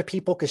connect with other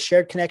people because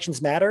shared connections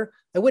matter.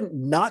 I wouldn't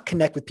not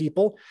connect with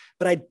people,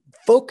 but I'd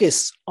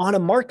focus on a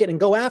market and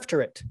go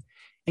after it.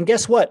 And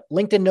guess what?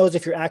 LinkedIn knows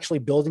if you're actually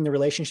building the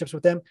relationships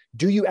with them.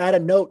 Do you add a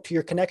note to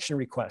your connection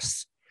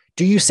requests?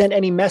 Do you send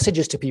any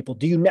messages to people?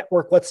 Do you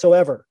network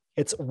whatsoever?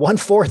 It's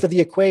 1/4 of the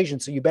equation,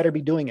 so you better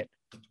be doing it.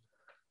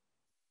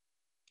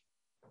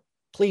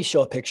 Please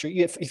show a picture.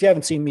 If you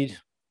haven't seen me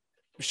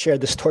share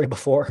this story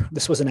before,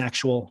 this was an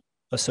actual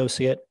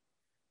associate.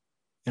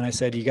 And I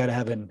said, you got to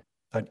have an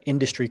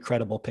industry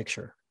credible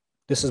picture.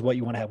 This is what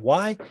you want to have.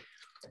 Why?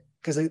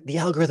 Because the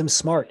algorithm's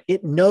smart.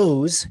 It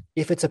knows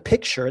if it's a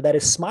picture that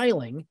is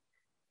smiling.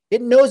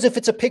 It knows if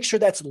it's a picture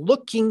that's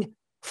looking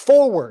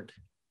forward.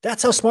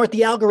 That's how smart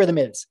the algorithm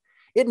is.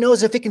 It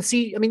knows if it can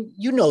see, I mean,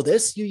 you know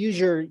this, you use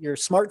your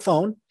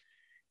smartphone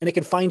and it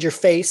can find your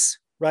face,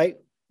 right?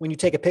 When you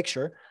take a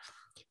picture.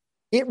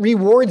 It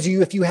rewards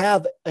you if you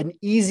have an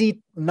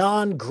easy,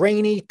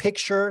 non-grainy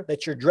picture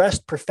that you're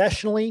dressed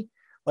professionally,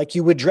 like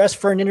you would dress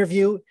for an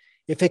interview.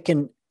 If it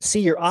can see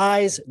your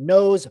eyes,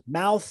 nose,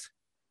 mouth,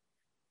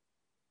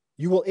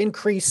 you will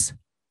increase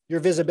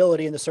your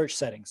visibility in the search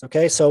settings.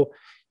 Okay. So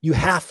you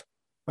have,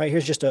 right,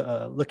 here's just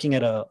looking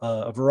at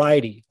a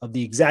variety of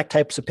the exact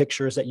types of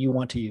pictures that you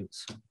want to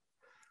use.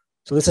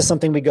 So this is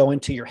something we go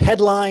into your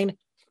headline,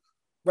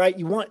 right?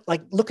 You want,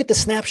 like, look at the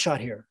snapshot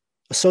here.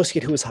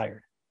 Associate who was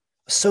hired.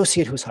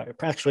 Associate who's hired.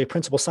 Actually a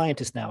principal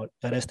scientist now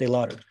at Estee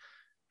Lauder.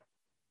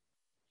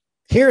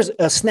 Here's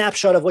a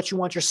snapshot of what you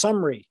want your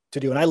summary to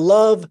do. And I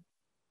love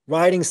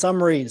writing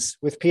summaries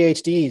with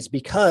PhDs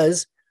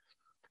because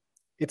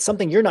it's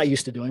something you're not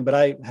used to doing, but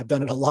I have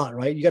done it a lot,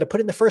 right? You got to put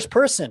it in the first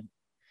person.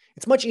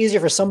 It's much easier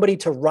for somebody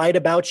to write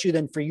about you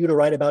than for you to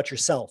write about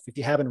yourself, if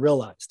you haven't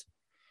realized.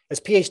 As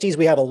PhDs,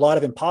 we have a lot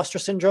of imposter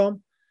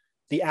syndrome.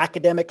 The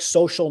academic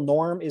social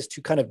norm is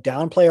to kind of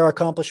downplay our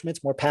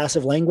accomplishments, more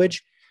passive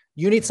language.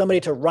 You need somebody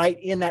to write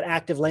in that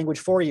active language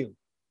for you.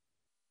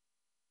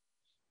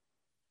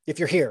 If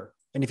you're here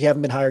and if you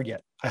haven't been hired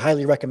yet, I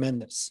highly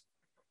recommend this.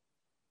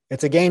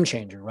 It's a game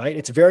changer, right?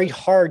 It's very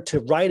hard to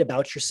write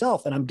about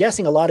yourself. And I'm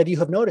guessing a lot of you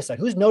have noticed that.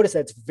 Who's noticed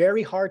that it's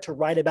very hard to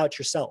write about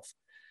yourself?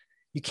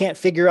 You can't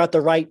figure out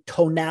the right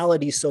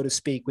tonality, so to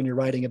speak, when you're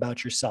writing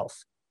about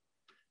yourself.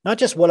 Not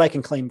just what I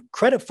can claim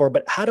credit for,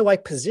 but how do I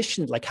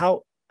position, like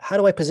how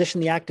do I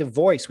position the active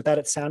voice without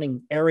it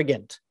sounding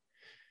arrogant?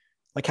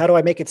 Like, how do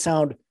I make it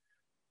sound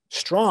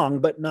strong,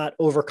 but not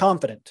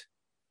overconfident?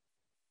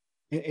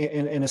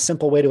 In a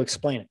simple way to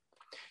explain it.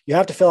 You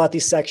have to fill out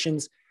these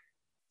sections.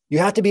 You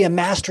have to be a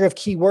master of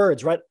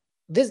keywords, right?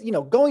 This,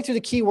 going through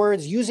the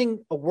keywords,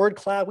 using a word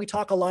cloud, we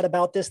talk a lot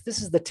about this.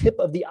 This is the tip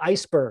of the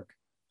iceberg.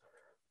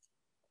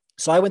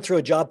 So I went through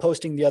a job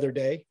posting the other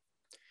day,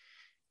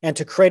 and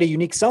to create a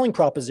unique selling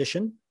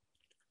proposition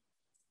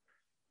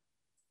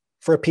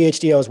for a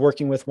PhD I was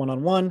working with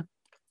one-on-one,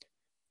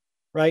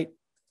 right?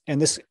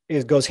 And this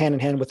goes hand in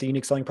hand with the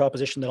unique selling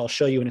proposition that I'll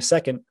show you in a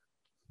second.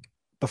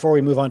 Before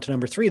we move on to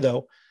number 3,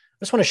 though, I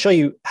just want to show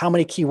you how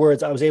many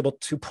keywords I was able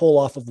to pull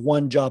off of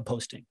one job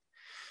posting.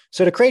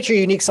 So to create your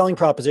unique selling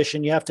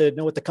proposition, you have to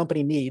know what the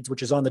company needs,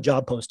 which is on the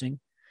job posting,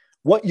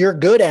 what you're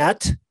good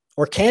at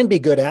or can be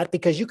good at,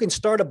 because you can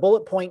start a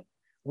bullet point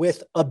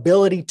with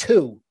ability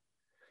to.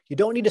 You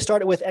don't need to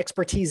start it with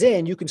expertise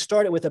in. You can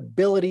start it with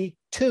ability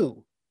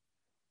to.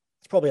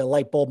 It's probably a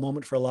light bulb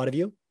moment for a lot of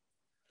you.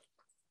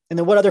 And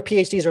then what other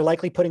PhDs are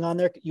likely putting on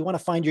there? You want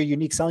to find your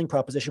unique selling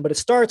proposition, but it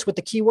starts with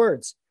the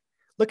keywords.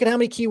 Look at how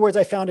many keywords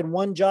I found in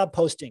one job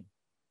posting.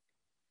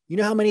 You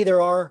know how many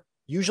there are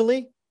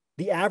usually?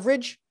 The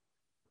average?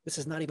 This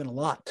is not even a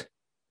lot.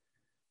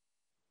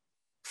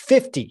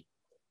 50.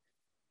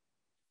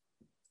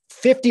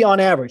 50 on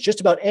average. Just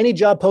about any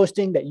job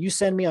posting that you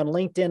send me on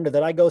LinkedIn or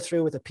that I go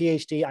through with a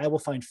PhD, I will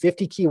find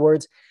 50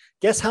 keywords.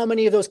 Guess how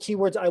many of those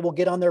keywords I will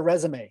get on their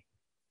resume?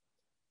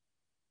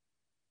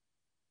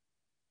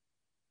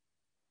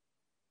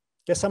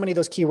 Guess how many of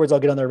those keywords I'll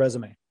get on their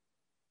resume?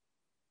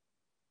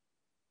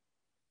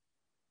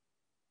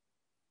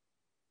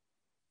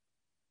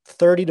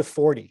 30 to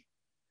 40,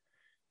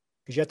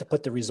 because you have to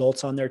put the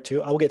results on there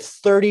too. I will get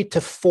 30 to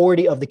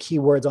 40 of the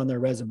keywords on their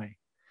resume.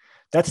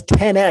 That's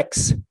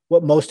 10x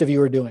what most of you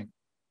are doing.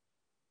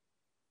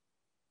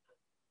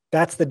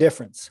 That's the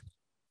difference.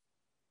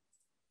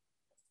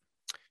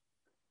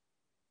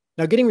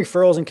 Now, getting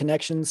referrals and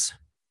connections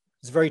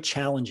is very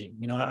challenging.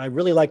 I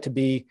really like to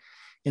be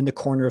in the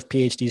corner of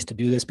PhDs to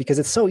do this because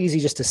it's so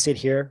easy just to sit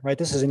here, right?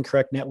 This is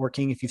incorrect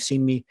networking. If you've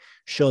seen me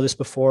show this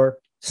before,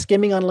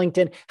 skimming on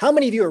LinkedIn. How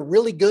many of you are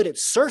really good at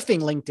surfing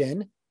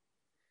LinkedIn,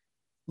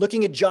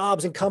 looking at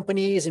jobs and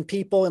companies and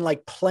people and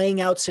like playing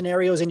out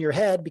scenarios in your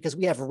head, because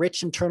we have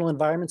rich internal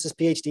environments as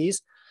PhDs.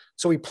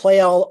 So we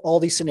play all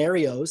these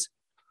scenarios,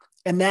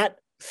 and that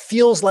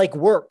feels like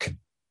work,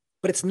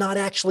 but it's not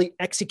actually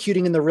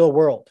executing in the real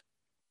world.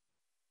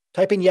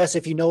 Type in yes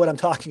if you know what I'm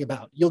talking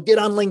about. You'll get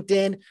on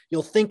LinkedIn.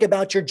 You'll think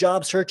about your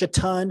job search a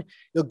ton.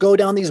 You'll go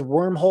down these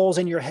wormholes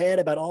in your head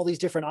about all these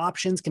different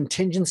options,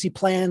 contingency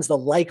plans, the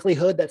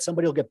likelihood that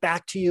somebody will get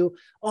back to you,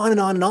 on and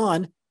on and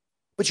on.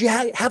 But you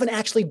haven't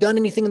actually done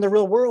anything in the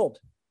real world.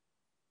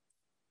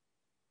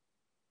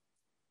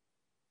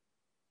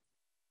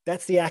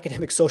 That's the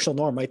academic social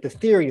norm, right? The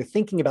theory of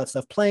thinking about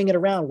stuff, playing it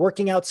around,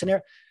 working out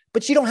scenario.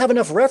 But you don't have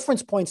enough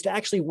reference points to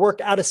actually work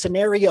out a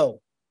scenario.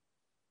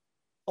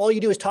 All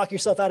you do is talk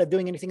yourself out of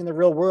doing anything in the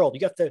real world.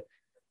 You have to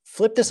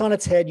flip this on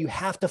its head. You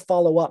have to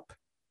follow up.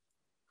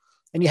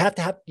 And you have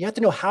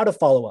to know how to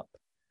follow up.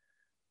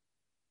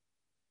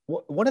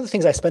 One of the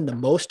things I spend the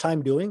most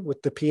time doing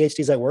with the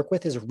PhDs I work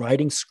with is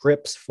writing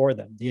scripts for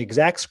them, the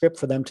exact script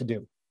for them to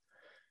do.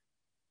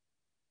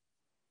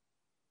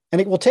 And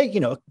it will take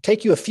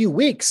you a few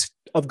weeks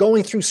of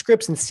going through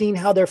scripts and seeing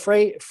how they're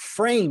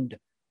framed,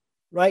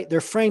 right?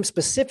 They're framed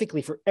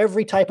specifically for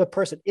every type of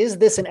person. Is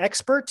this an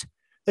expert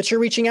that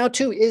you're reaching out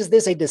to? Is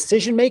this a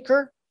decision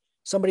maker,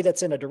 somebody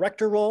that's in a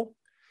director role?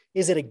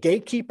 Is it a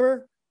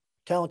gatekeeper,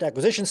 talent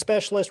acquisition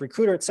specialist,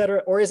 recruiter, et cetera?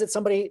 Or is it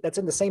somebody that's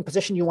in the same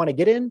position you want to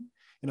get in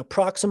a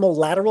proximal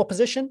lateral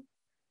position?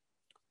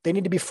 They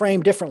need to be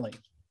framed differently.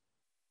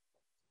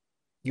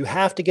 You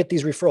have to get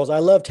these referrals. I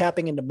love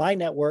tapping into my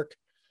network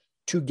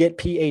to get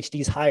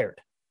PhDs hired.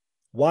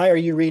 Why are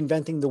you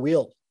reinventing the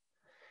wheel?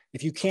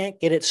 If you can't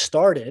get it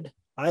started,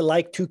 I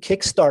like to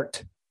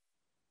kickstart,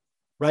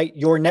 right,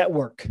 your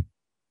network.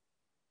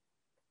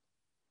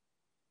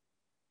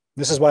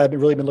 This is why I've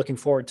really been looking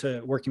forward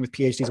to working with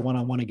PhDs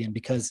one-on-one again,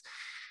 because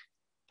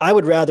I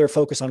would rather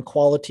focus on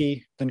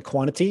quality than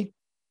quantity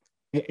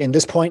in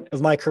this point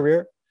of my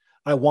career.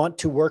 I want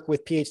to work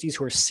with PhDs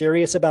who are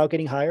serious about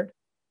getting hired,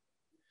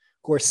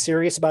 who are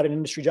serious about an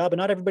industry job, and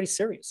not everybody's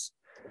serious.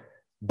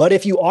 But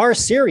if you are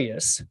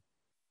serious,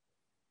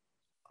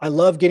 I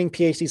love getting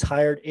PhDs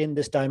hired in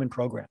this Diamond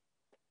program.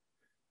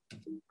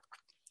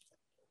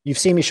 You've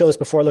seen me show this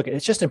before. Look,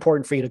 it's just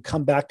important for you to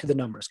come back to the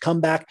numbers.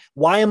 Come back.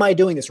 Why am I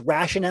doing this?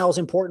 Rationale is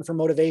important for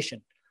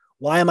motivation.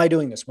 Why am I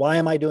doing this? Why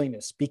am I doing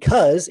this?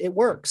 Because it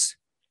works.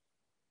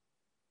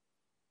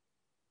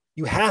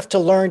 You have to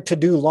learn to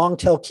do long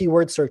tail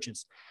keyword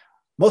searches.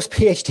 Most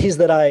PhDs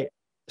that I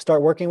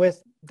start working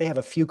with, they have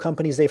a few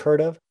companies they've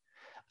heard of.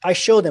 I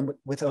show them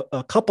with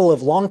a couple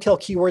of long tail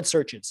keyword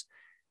searches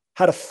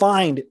how to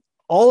find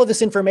all of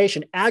this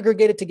information,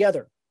 aggregate it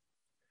together.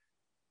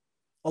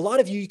 A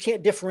lot of you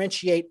can't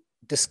differentiate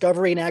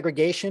discovery and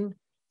aggregation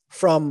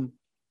from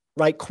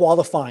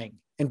qualifying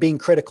and being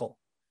critical.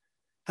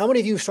 How many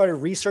of you started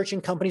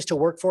researching companies to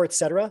work for, et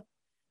cetera,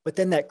 but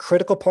then that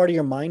critical part of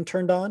your mind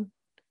turned on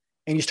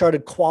and you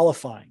started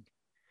qualifying?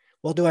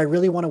 Well, do I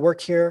really want to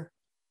work here?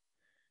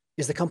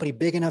 Is the company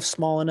big enough,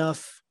 small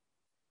enough?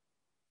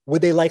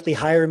 Would they likely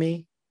hire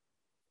me?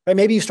 Right?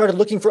 Maybe you started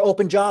looking for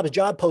open jobs,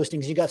 job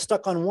postings, you got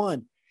stuck on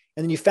one.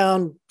 And then you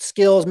found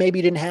skills maybe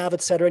you didn't have,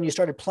 et cetera, and you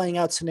started playing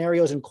out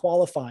scenarios and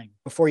qualifying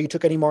before you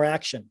took any more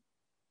action.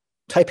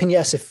 Type in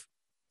yes if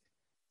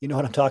you know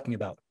what I'm talking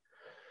about.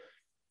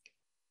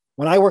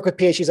 When I work with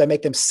PhDs, I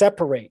make them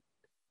separate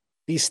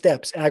these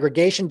steps,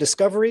 aggregation,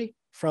 discovery,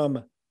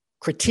 from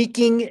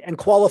critiquing and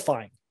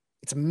qualifying.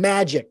 It's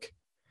magic.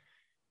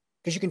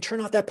 Because you can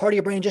turn off that part of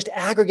your brain and just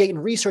aggregate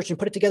and research and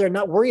put it together and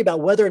not worry about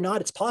whether or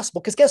not it's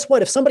possible. Because guess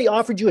what? If somebody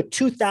offered you a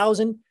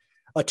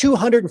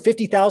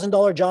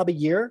 $250,000 job a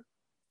year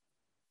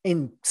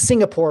in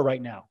Singapore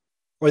right now,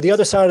 or the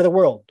other side of the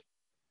world,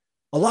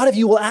 a lot of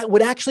you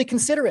would actually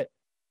consider it.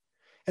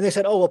 And they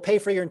said, oh, we'll pay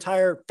for your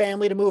entire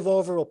family to move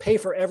over. We'll pay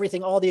for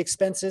everything, all the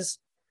expenses.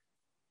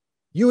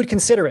 You would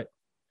consider it.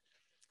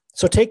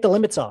 So take the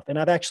limits off. And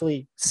I've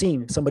actually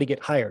seen somebody get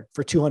hired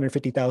for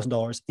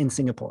 $250,000 in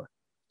Singapore.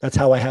 That's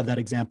how I have that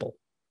example.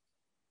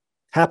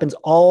 Happens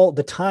all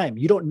the time.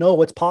 You don't know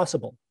what's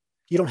possible.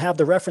 You don't have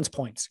the reference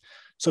points.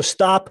 So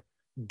stop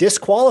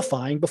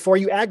disqualifying before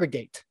you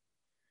aggregate.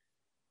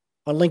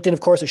 On LinkedIn,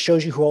 of course, it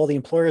shows you who all the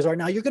employers are.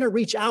 Now you're going to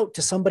reach out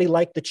to somebody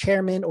like the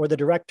chairman or the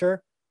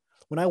director.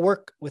 When I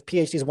work with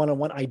PhDs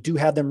one-on-one, I do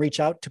have them reach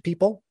out to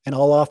people, and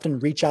I'll often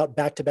reach out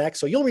back to back.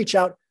 So you'll reach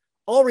out,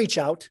 I'll reach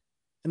out,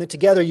 and then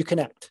together you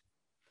connect.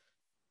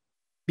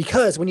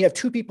 Because when you have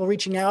two people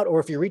reaching out, or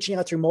if you're reaching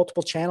out through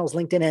multiple channels,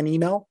 LinkedIn and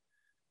email,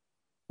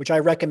 which I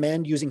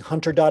recommend using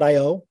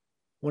hunter.io,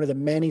 one of the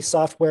many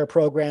software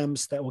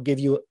programs that will give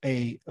you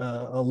a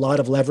lot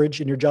of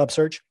leverage in your job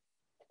search.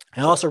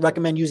 I also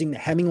recommend using the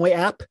Hemingway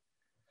app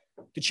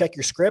to check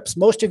your scripts.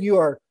 Most of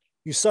you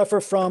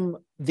suffer from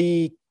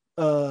the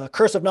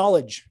curse of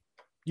knowledge.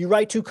 You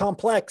write too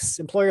complex,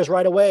 employers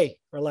right away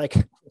are like,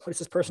 what is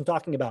this person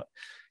talking about?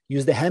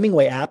 Use the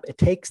Hemingway app. It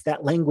takes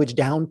that language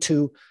down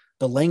to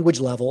the language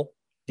level,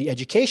 the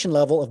education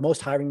level of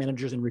most hiring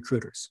managers and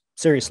recruiters.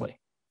 Seriously.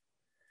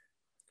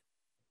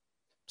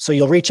 So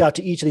you'll reach out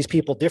to each of these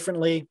people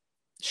differently,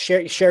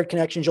 shared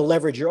connections. You'll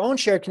leverage your own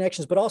shared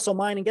connections, but also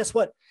mine. And guess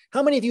what?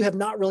 How many of you have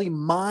not really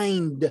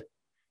mined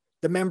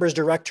the members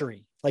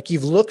directory? Like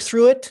you've looked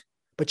through it,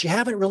 but you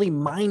haven't really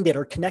mined it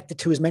or connected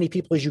to as many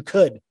people as you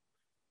could,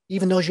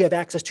 even those you have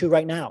access to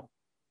right now.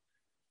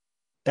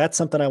 That's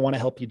something I want to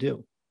help you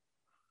do.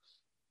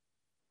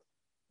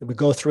 We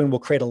go through and we'll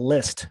create a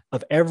list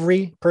of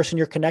every person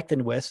you're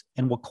connected with,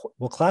 and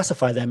we'll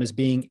classify them as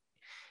being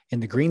in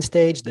the green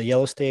stage, the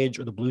yellow stage,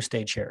 or the blue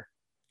stage here.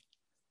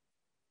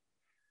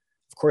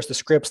 Of course, the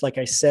scripts, like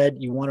I said,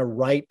 you want to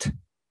write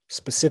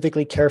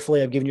specifically,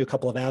 carefully. I've given you a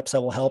couple of apps that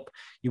will help.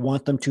 You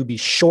want them to be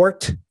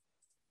short.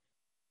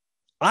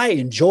 I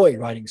enjoy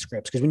writing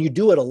scripts because when you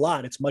do it a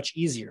lot, it's much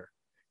easier.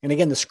 And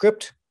again, the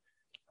script,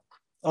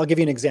 I'll give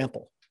you an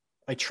example.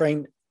 I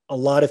train a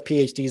lot of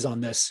PhDs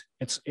on this.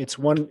 It's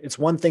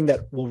one thing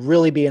that will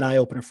really be an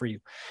eye-opener for you.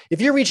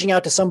 If you're reaching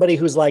out to somebody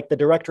who's like the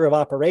director of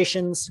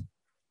operations,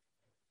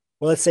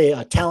 well, let's say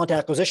a talent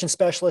acquisition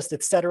specialist,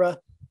 et cetera,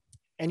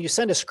 and you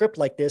send a script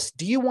like this,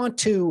 do you want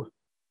to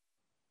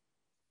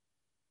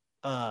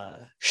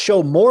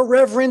show more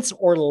reverence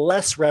or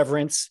less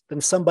reverence than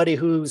somebody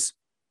who's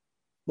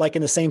like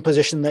in the same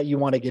position that you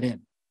want to get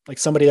in, like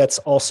somebody that's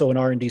also an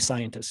R&D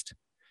scientist?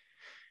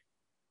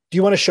 Do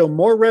you want to show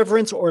more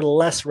reverence or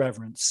less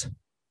reverence?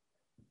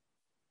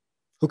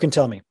 Who can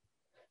tell me?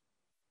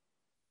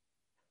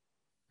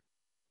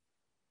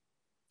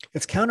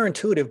 It's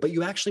counterintuitive, but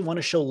you actually want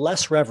to show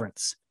less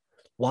reverence.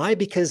 Why?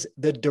 Because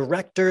the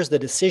directors, the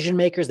decision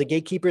makers, the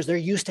gatekeepers, they're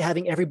used to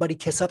having everybody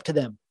kiss up to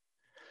them.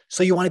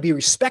 So you want to be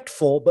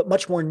respectful, but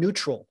much more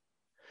neutral.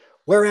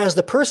 Whereas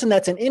the person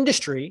that's in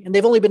industry, and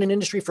they've only been in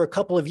industry for a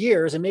couple of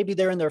years, and maybe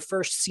they're in their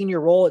first senior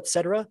role, et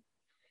cetera,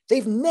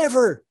 they've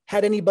never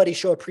had anybody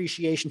show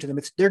appreciation to them.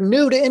 They're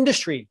new to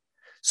industry.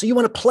 So you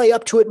want to play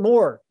up to it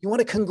more. You want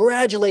to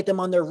congratulate them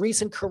on their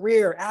recent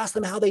career, ask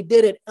them how they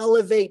did it,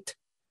 elevate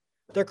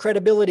their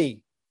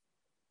credibility.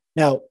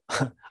 Now,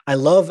 I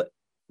love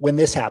when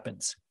this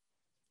happens.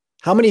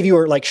 How many of you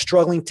are like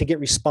struggling to get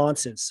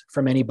responses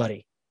from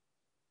anybody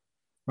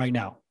right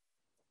now?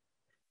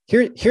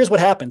 Here's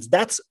what happens.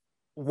 That's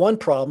one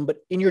problem, but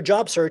in your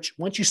job search,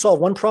 once you solve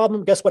one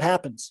problem, guess what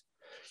happens?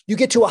 You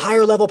get to a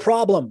higher level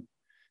problem.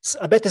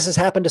 I bet this has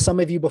happened to some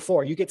of you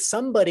before. You get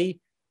somebody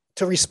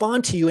to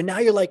respond to you, and now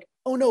you're like,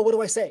 oh no, what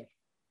do I say?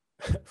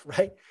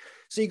 Right?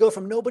 So you go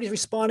from nobody's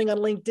responding on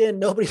LinkedIn,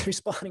 nobody's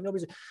responding,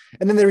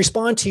 and then they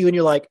respond to you, and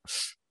you're like,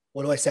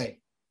 what do I say?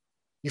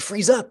 You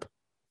freeze up.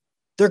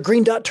 Their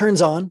green dot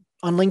turns on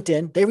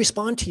LinkedIn. They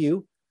respond to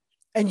you,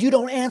 and you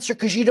don't answer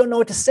because you don't know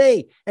what to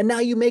say. And now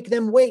you make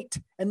them wait.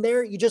 And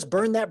there you just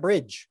burn that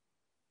bridge.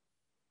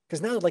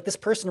 Because now, like, this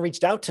person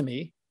reached out to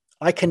me.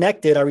 I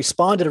connected. I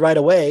responded right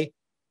away.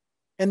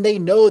 And they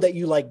know that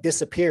you like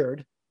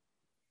disappeared,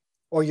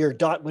 or your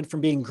dot went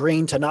from being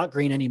green to not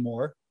green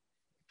anymore.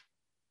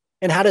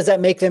 And how does that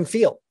make them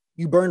feel?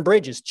 You burn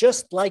bridges,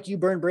 just like you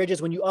burn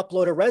bridges when you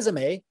upload a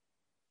resume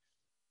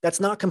that's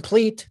not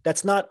complete,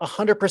 that's not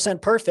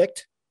 100%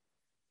 perfect.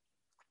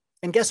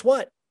 And guess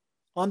what?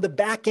 On the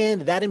back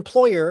end, that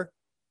employer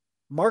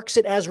marks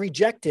it as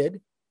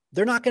rejected.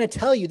 They're not going to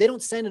tell you. They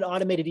don't send an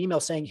automated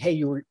email saying, hey,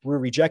 you were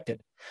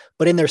rejected.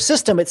 But in their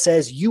system, it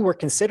says you were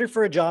considered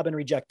for a job and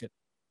rejected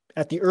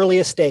at the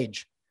earliest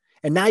stage.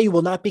 And now you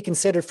will not be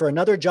considered for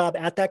another job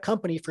at that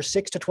company for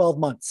 6 to 12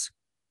 months.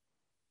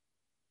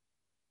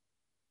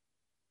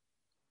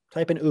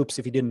 Type in oops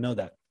if you didn't know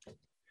that.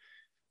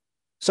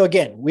 So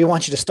again, we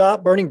want you to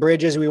stop burning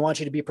bridges. We want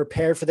you to be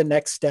prepared for the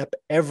next step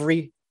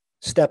every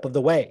step of the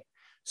way.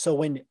 So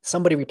when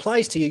somebody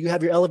replies to you, you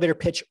have your elevator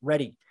pitch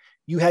ready.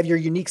 You have your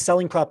unique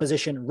selling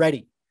proposition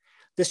ready.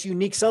 This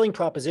unique selling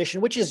proposition,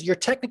 which is your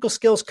technical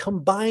skills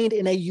combined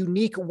in a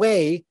unique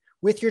way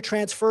with your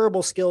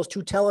transferable skills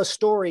to tell a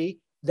story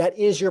that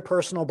is your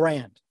personal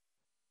brand.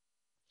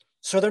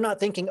 So they're not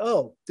thinking,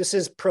 oh, this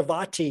is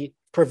Pravata,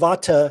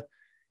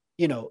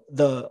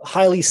 the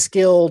highly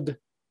skilled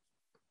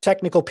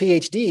technical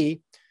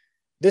PhD.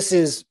 This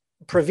is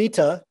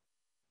Pravita,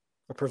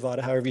 or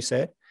Pravata, however you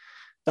say it,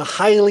 the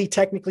highly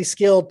technically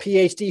skilled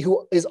PhD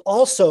who is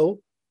also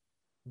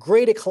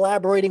great at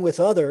collaborating with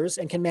others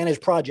and can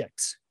manage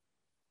projects,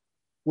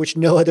 which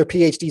no other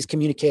PhD is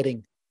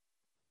communicating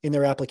in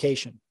their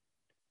application.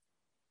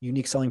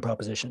 Unique selling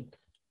proposition.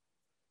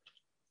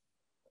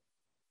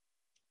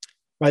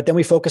 Right, then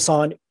we focus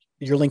on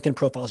your LinkedIn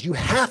profiles. You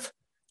have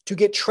to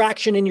get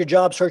traction in your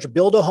job search,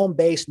 build a home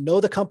base,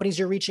 know the companies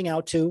you're reaching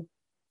out to,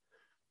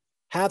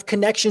 have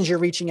connections you're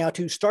reaching out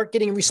to, start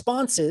getting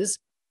responses,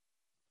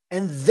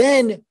 and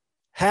then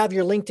have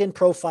your LinkedIn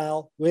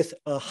profile with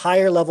a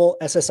higher level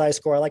SSI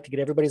score. I like to get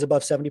everybody's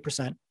above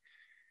 70%,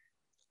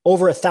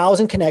 over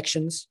 1,000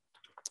 connections,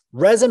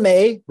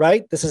 resume,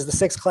 right? This is the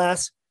 6th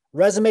class,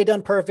 resume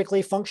done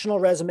perfectly, functional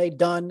resume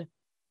done,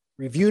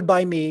 reviewed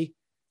by me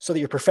so that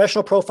your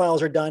professional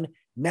profiles are done.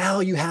 Now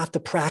you have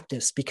to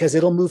practice because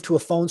it'll move to a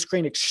phone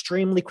screen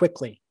extremely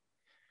quickly.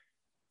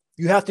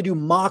 You have to do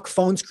mock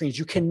phone screens.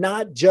 You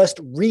cannot just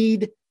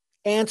read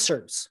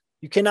answers.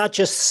 You cannot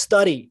just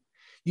study.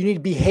 You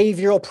need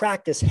behavioral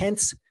practice,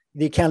 hence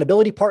the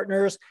accountability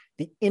partners,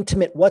 the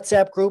intimate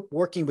WhatsApp group,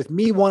 working with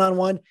me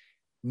one-on-one,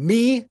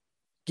 me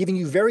giving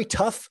you very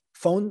tough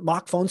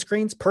mock phone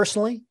screens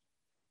personally.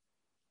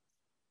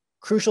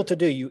 Crucial to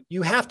do.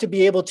 You have to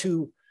be able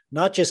to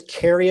not just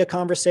carry a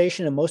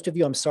conversation. And most of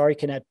you, I'm sorry,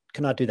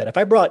 cannot do that. If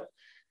I brought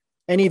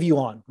any of you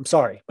on, I'm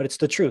sorry, but it's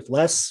the truth.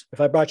 Les,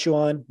 if I brought you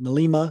on,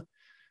 Nalima,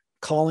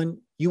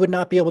 Colin, you would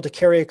not be able to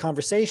carry a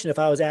conversation if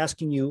I was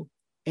asking you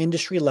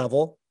industry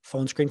level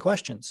phone screen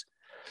questions.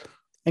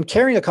 And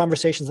carrying a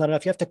conversation is not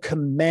enough. You have to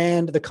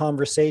command the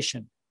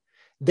conversation.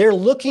 They're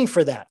looking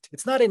for that.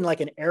 It's not in like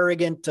an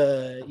arrogant,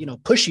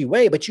 pushy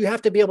way, but you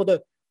have to be able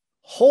to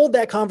hold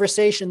that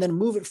conversation, then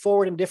move it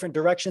forward in different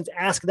directions,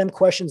 ask them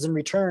questions in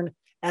return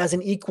as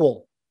an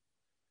equal.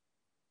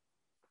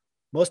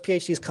 Most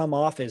PhDs come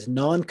off as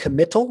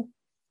non-committal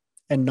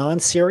and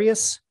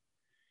non-serious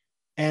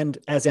and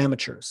as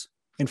amateurs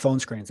in phone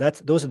screens.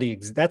 That's the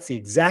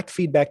exact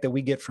feedback that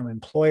we get from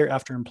employer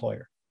after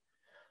employer.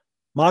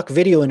 Mock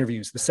video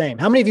interviews, the same.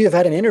 How many of you have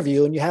had an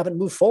interview and you haven't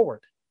moved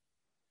forward?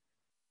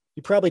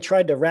 You probably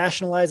tried to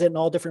rationalize it in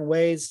all different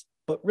ways,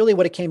 but really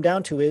what it came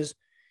down to is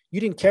you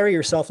didn't carry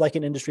yourself like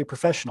an industry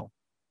professional.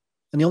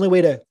 And the only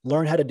way to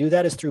learn how to do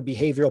that is through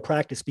behavioral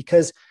practice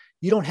because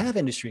you don't have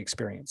industry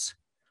experience.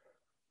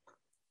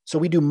 So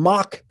we do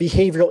mock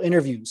behavioral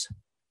interviews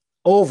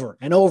over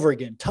and over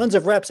again, tons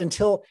of reps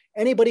until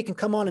anybody can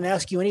come on and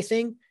ask you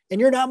anything and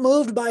you're not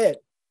moved by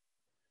it.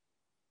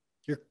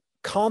 You're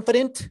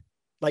confident,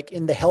 like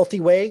in the healthy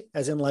way,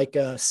 as in like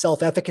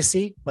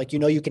self-efficacy, like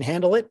you can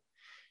handle it.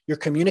 You're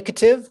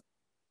communicative.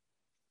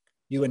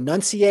 You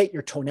enunciate,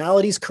 your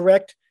tonality is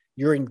correct.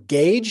 You're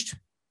engaged.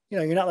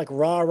 You're not like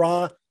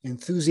rah,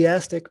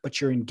 enthusiastic, but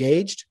you're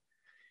engaged.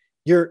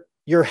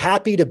 You're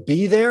happy to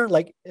be there.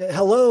 Like,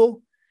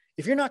 hello,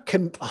 if you're not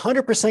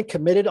 100%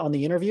 committed on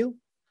the interview,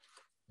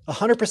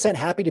 100%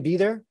 happy to be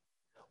there,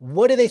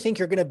 what do they think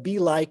you're going to be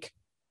like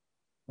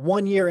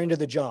 1 year into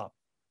the job?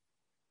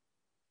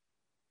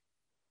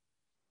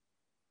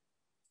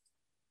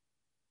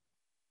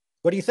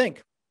 What do you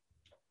think?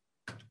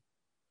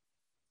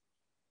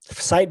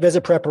 Site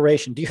visit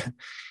preparation.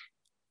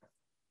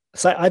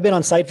 I've been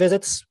on site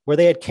visits where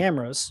they had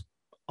cameras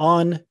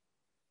on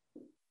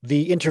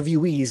the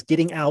interviewees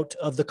getting out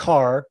of the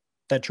car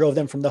that drove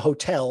them from the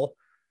hotel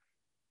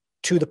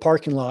to the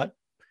parking lot.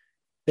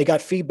 They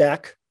got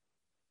feedback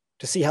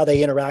to see how they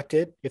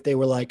interacted, if they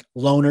were like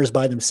loners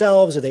by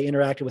themselves or they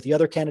interacted with the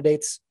other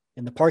candidates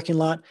in the parking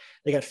lot.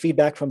 They got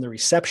feedback from the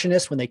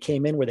receptionist when they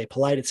came in, were they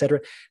polite, et cetera.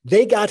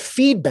 They got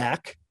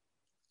feedback.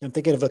 I'm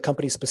thinking of a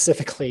company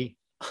specifically,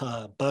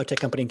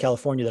 biotech company in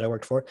California that I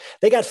worked for.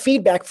 They got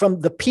feedback from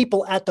the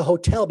people at the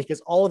hotel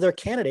because all of their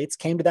candidates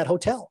came to that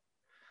hotel.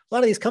 A lot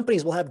of these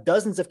companies will have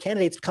dozens of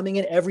candidates coming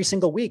in every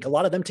single week, a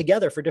lot of them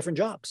together for different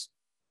jobs.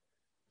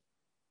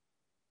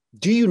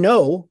 Do you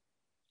know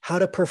how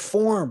to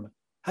perform,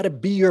 how to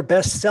be your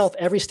best self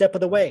every step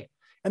of the way?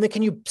 And then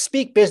can you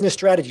speak business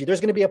strategy?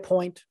 There's going to be a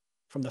point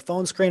from the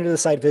phone screen to the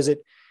site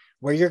visit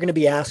where you're going to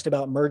be asked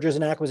about mergers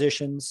and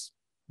acquisitions,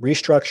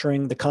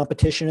 restructuring, the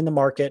competition in the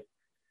market.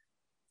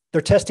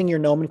 They're testing your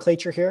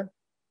nomenclature here.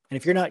 And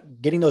if you're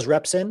not getting those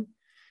reps in,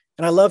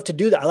 and I love to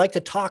do that. I like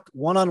to talk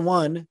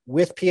one-on-one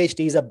with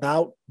PhDs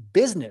about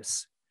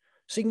business.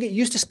 So you can get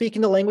used to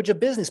speaking the language of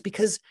business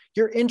because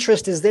your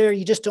interest is there.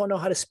 You just don't know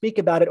how to speak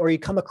about it, or you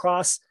come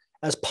across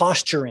as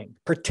posturing,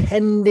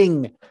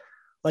 pretending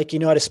like you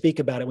know how to speak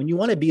about it, when you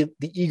want to be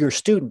the eager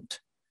student,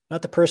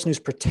 not the person who's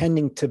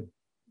pretending to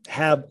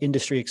have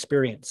industry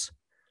experience.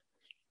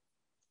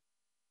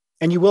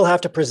 And you will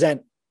have to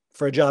present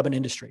for a job in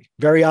industry.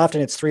 Very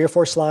often it's 3 or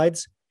 4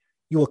 slides.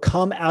 You will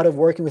come out of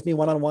working with me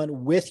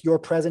one-on-one with your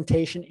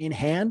presentation in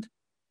hand,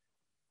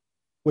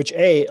 which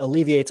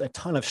alleviates a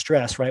ton of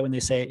stress, right? When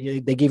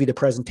they give you the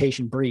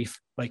presentation brief,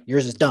 like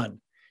yours is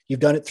done. You've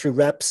done it through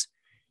reps.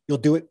 You'll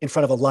do it in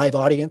front of a live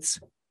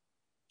audience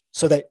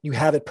so that you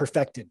have it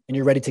perfected and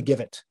you're ready to give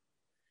it.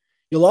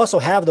 You'll also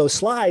have those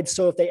slides.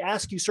 So if they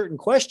ask you certain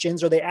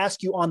questions or they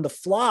ask you on the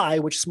fly,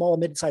 which small and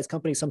mid-sized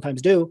companies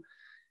sometimes do,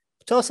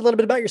 tell us a little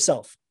bit about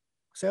yourself.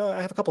 So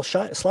I have a couple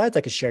slides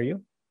I could share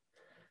you.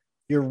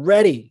 You're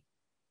ready.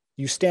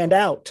 You stand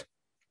out.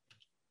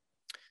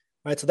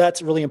 Right. So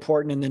that's really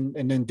important.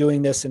 And then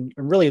doing this and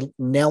really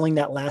nailing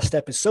that last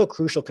step is so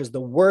crucial, because the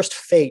worst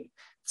fate,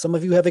 some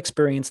of you have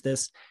experienced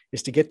this,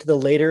 is to get to the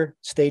later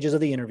stages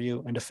of the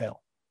interview and to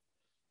fail.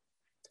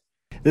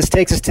 This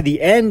takes us to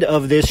the end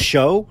of this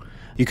show.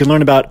 You can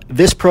learn about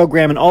this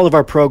program and all of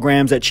our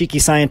programs at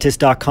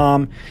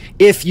cheekyscientist.com.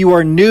 If you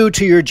are new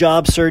to your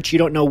job search, you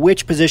don't know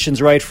which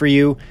position's right for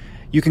you,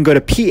 you can go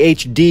to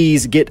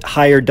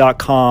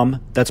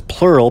phdsgethired.com. That's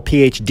plural,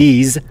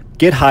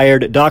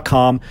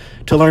 phdsgethired.com,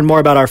 to learn more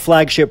about our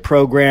flagship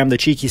program, the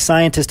Cheeky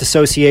Scientist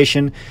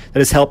Association, that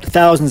has helped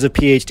thousands of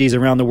PhDs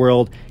around the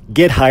world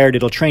get hired.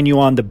 It'll train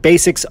you on the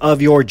basics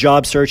of your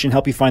job search and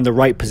help you find the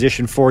right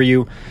position for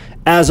you.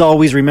 As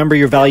always, remember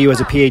your value as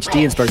a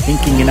PhD and start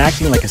thinking and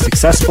acting like a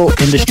successful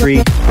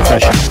industry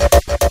professional.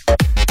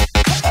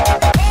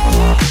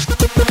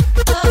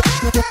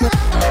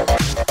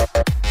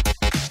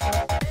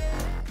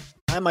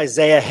 I'm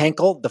Isaiah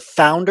Henkel, the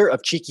founder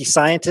of Cheeky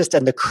Scientist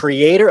and the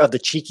creator of the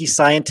Cheeky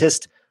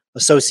Scientist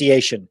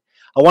Association.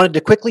 I wanted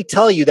to quickly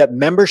tell you that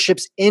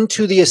memberships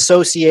into the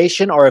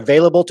association are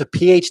available to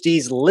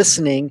PhDs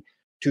listening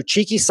to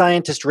Cheeky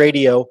Scientist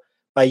Radio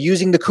by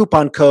using the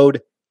coupon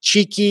code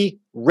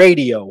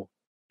CheekyRadio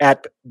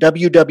at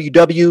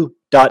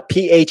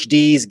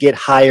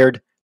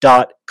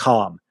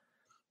www.phdsgethired.com.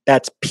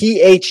 That's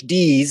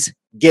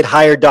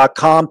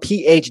phdsgethired.com,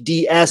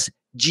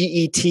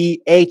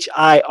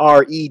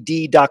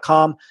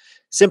 PhDsgethired.com.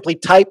 Simply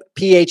type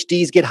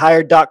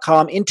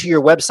phdsgethired.com into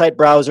your website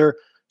browser,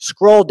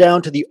 scroll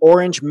down to the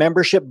orange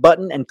membership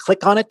button and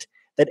click on it,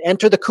 then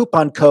enter the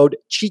coupon code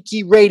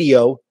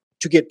CheekyRadio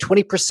to get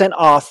 20%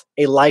 off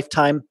a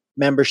lifetime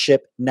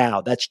membership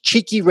now. That's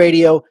Cheeky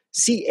Radio,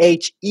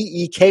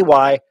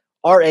 CheekyRadio.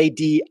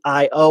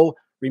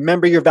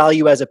 Remember your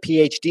value as a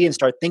PhD and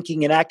start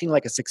thinking and acting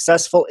like a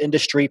successful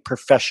industry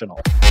professional.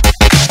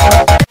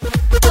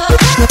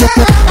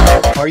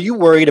 Are you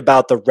worried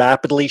about the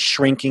rapidly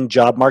shrinking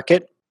job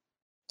market?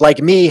 Like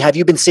me, have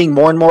you been seeing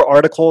more and more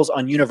articles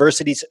on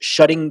universities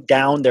shutting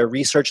down their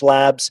research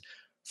labs,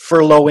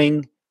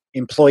 furloughing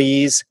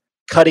employees,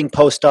 cutting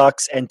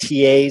postdocs and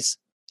TAs,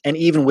 and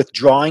even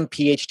withdrawing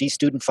PhD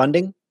student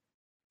funding?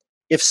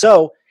 If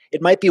so,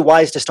 it might be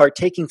wise to start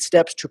taking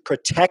steps to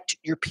protect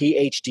your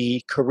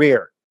PhD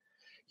career.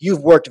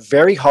 You've worked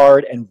very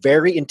hard and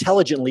very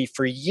intelligently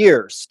for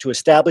years to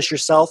establish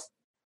yourself,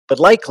 but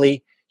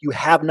likely you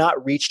have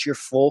not reached your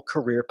full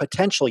career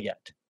potential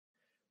yet.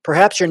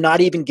 Perhaps you're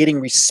not even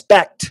getting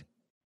respect,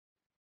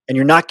 and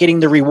you're not getting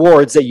the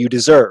rewards that you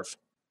deserve.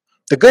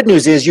 The good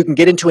news is you can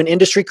get into an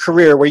industry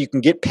career where you can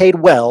get paid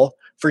well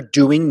for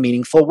doing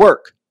meaningful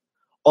work.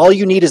 All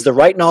you need is the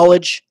right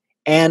knowledge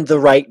and the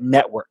right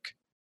network.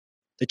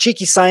 The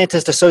Cheeky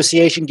Scientist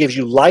Association gives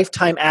you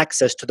lifetime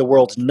access to the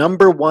world's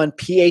 #1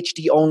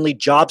 PhD-only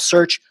job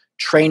search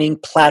training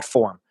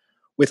platform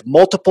with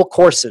multiple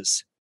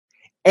courses,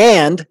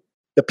 and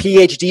the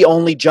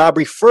PhD-only job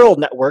referral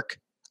network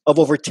of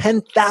over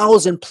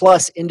 10,000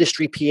 plus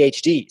industry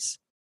PhDs.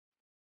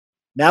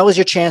 Now is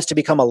your chance to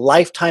become a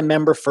lifetime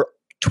member for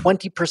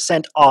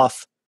 20%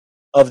 off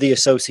of the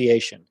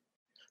association.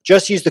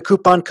 Just use the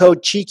coupon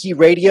code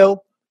CheekyRadio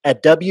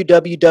at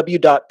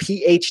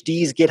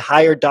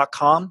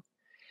www.phdsgethired.com.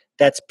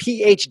 That's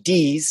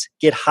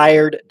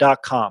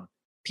phdsgethired.com.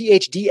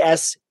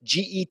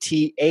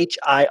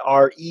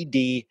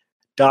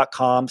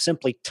 PHDSGETHIRED.com.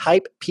 Simply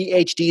type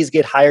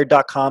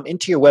phdsgethired.com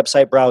into your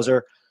website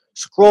browser,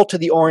 scroll to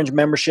the orange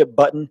membership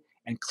button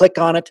and click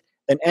on it,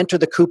 then enter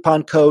the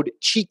coupon code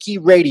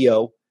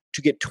CheekyRadio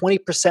to get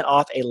 20%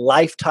 off a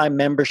lifetime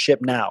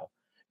membership now.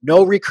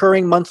 No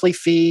recurring monthly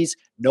fees,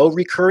 no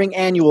recurring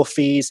annual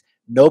fees.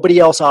 Nobody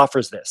else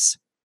offers this.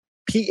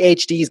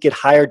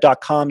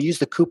 PhDsGetHired.com. Use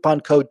the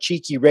coupon code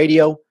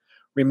CheekyRadio.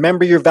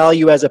 Remember your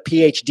value as a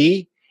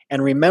PhD,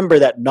 and remember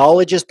that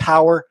knowledge is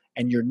power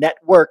and your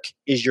network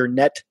is your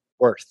net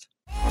worth.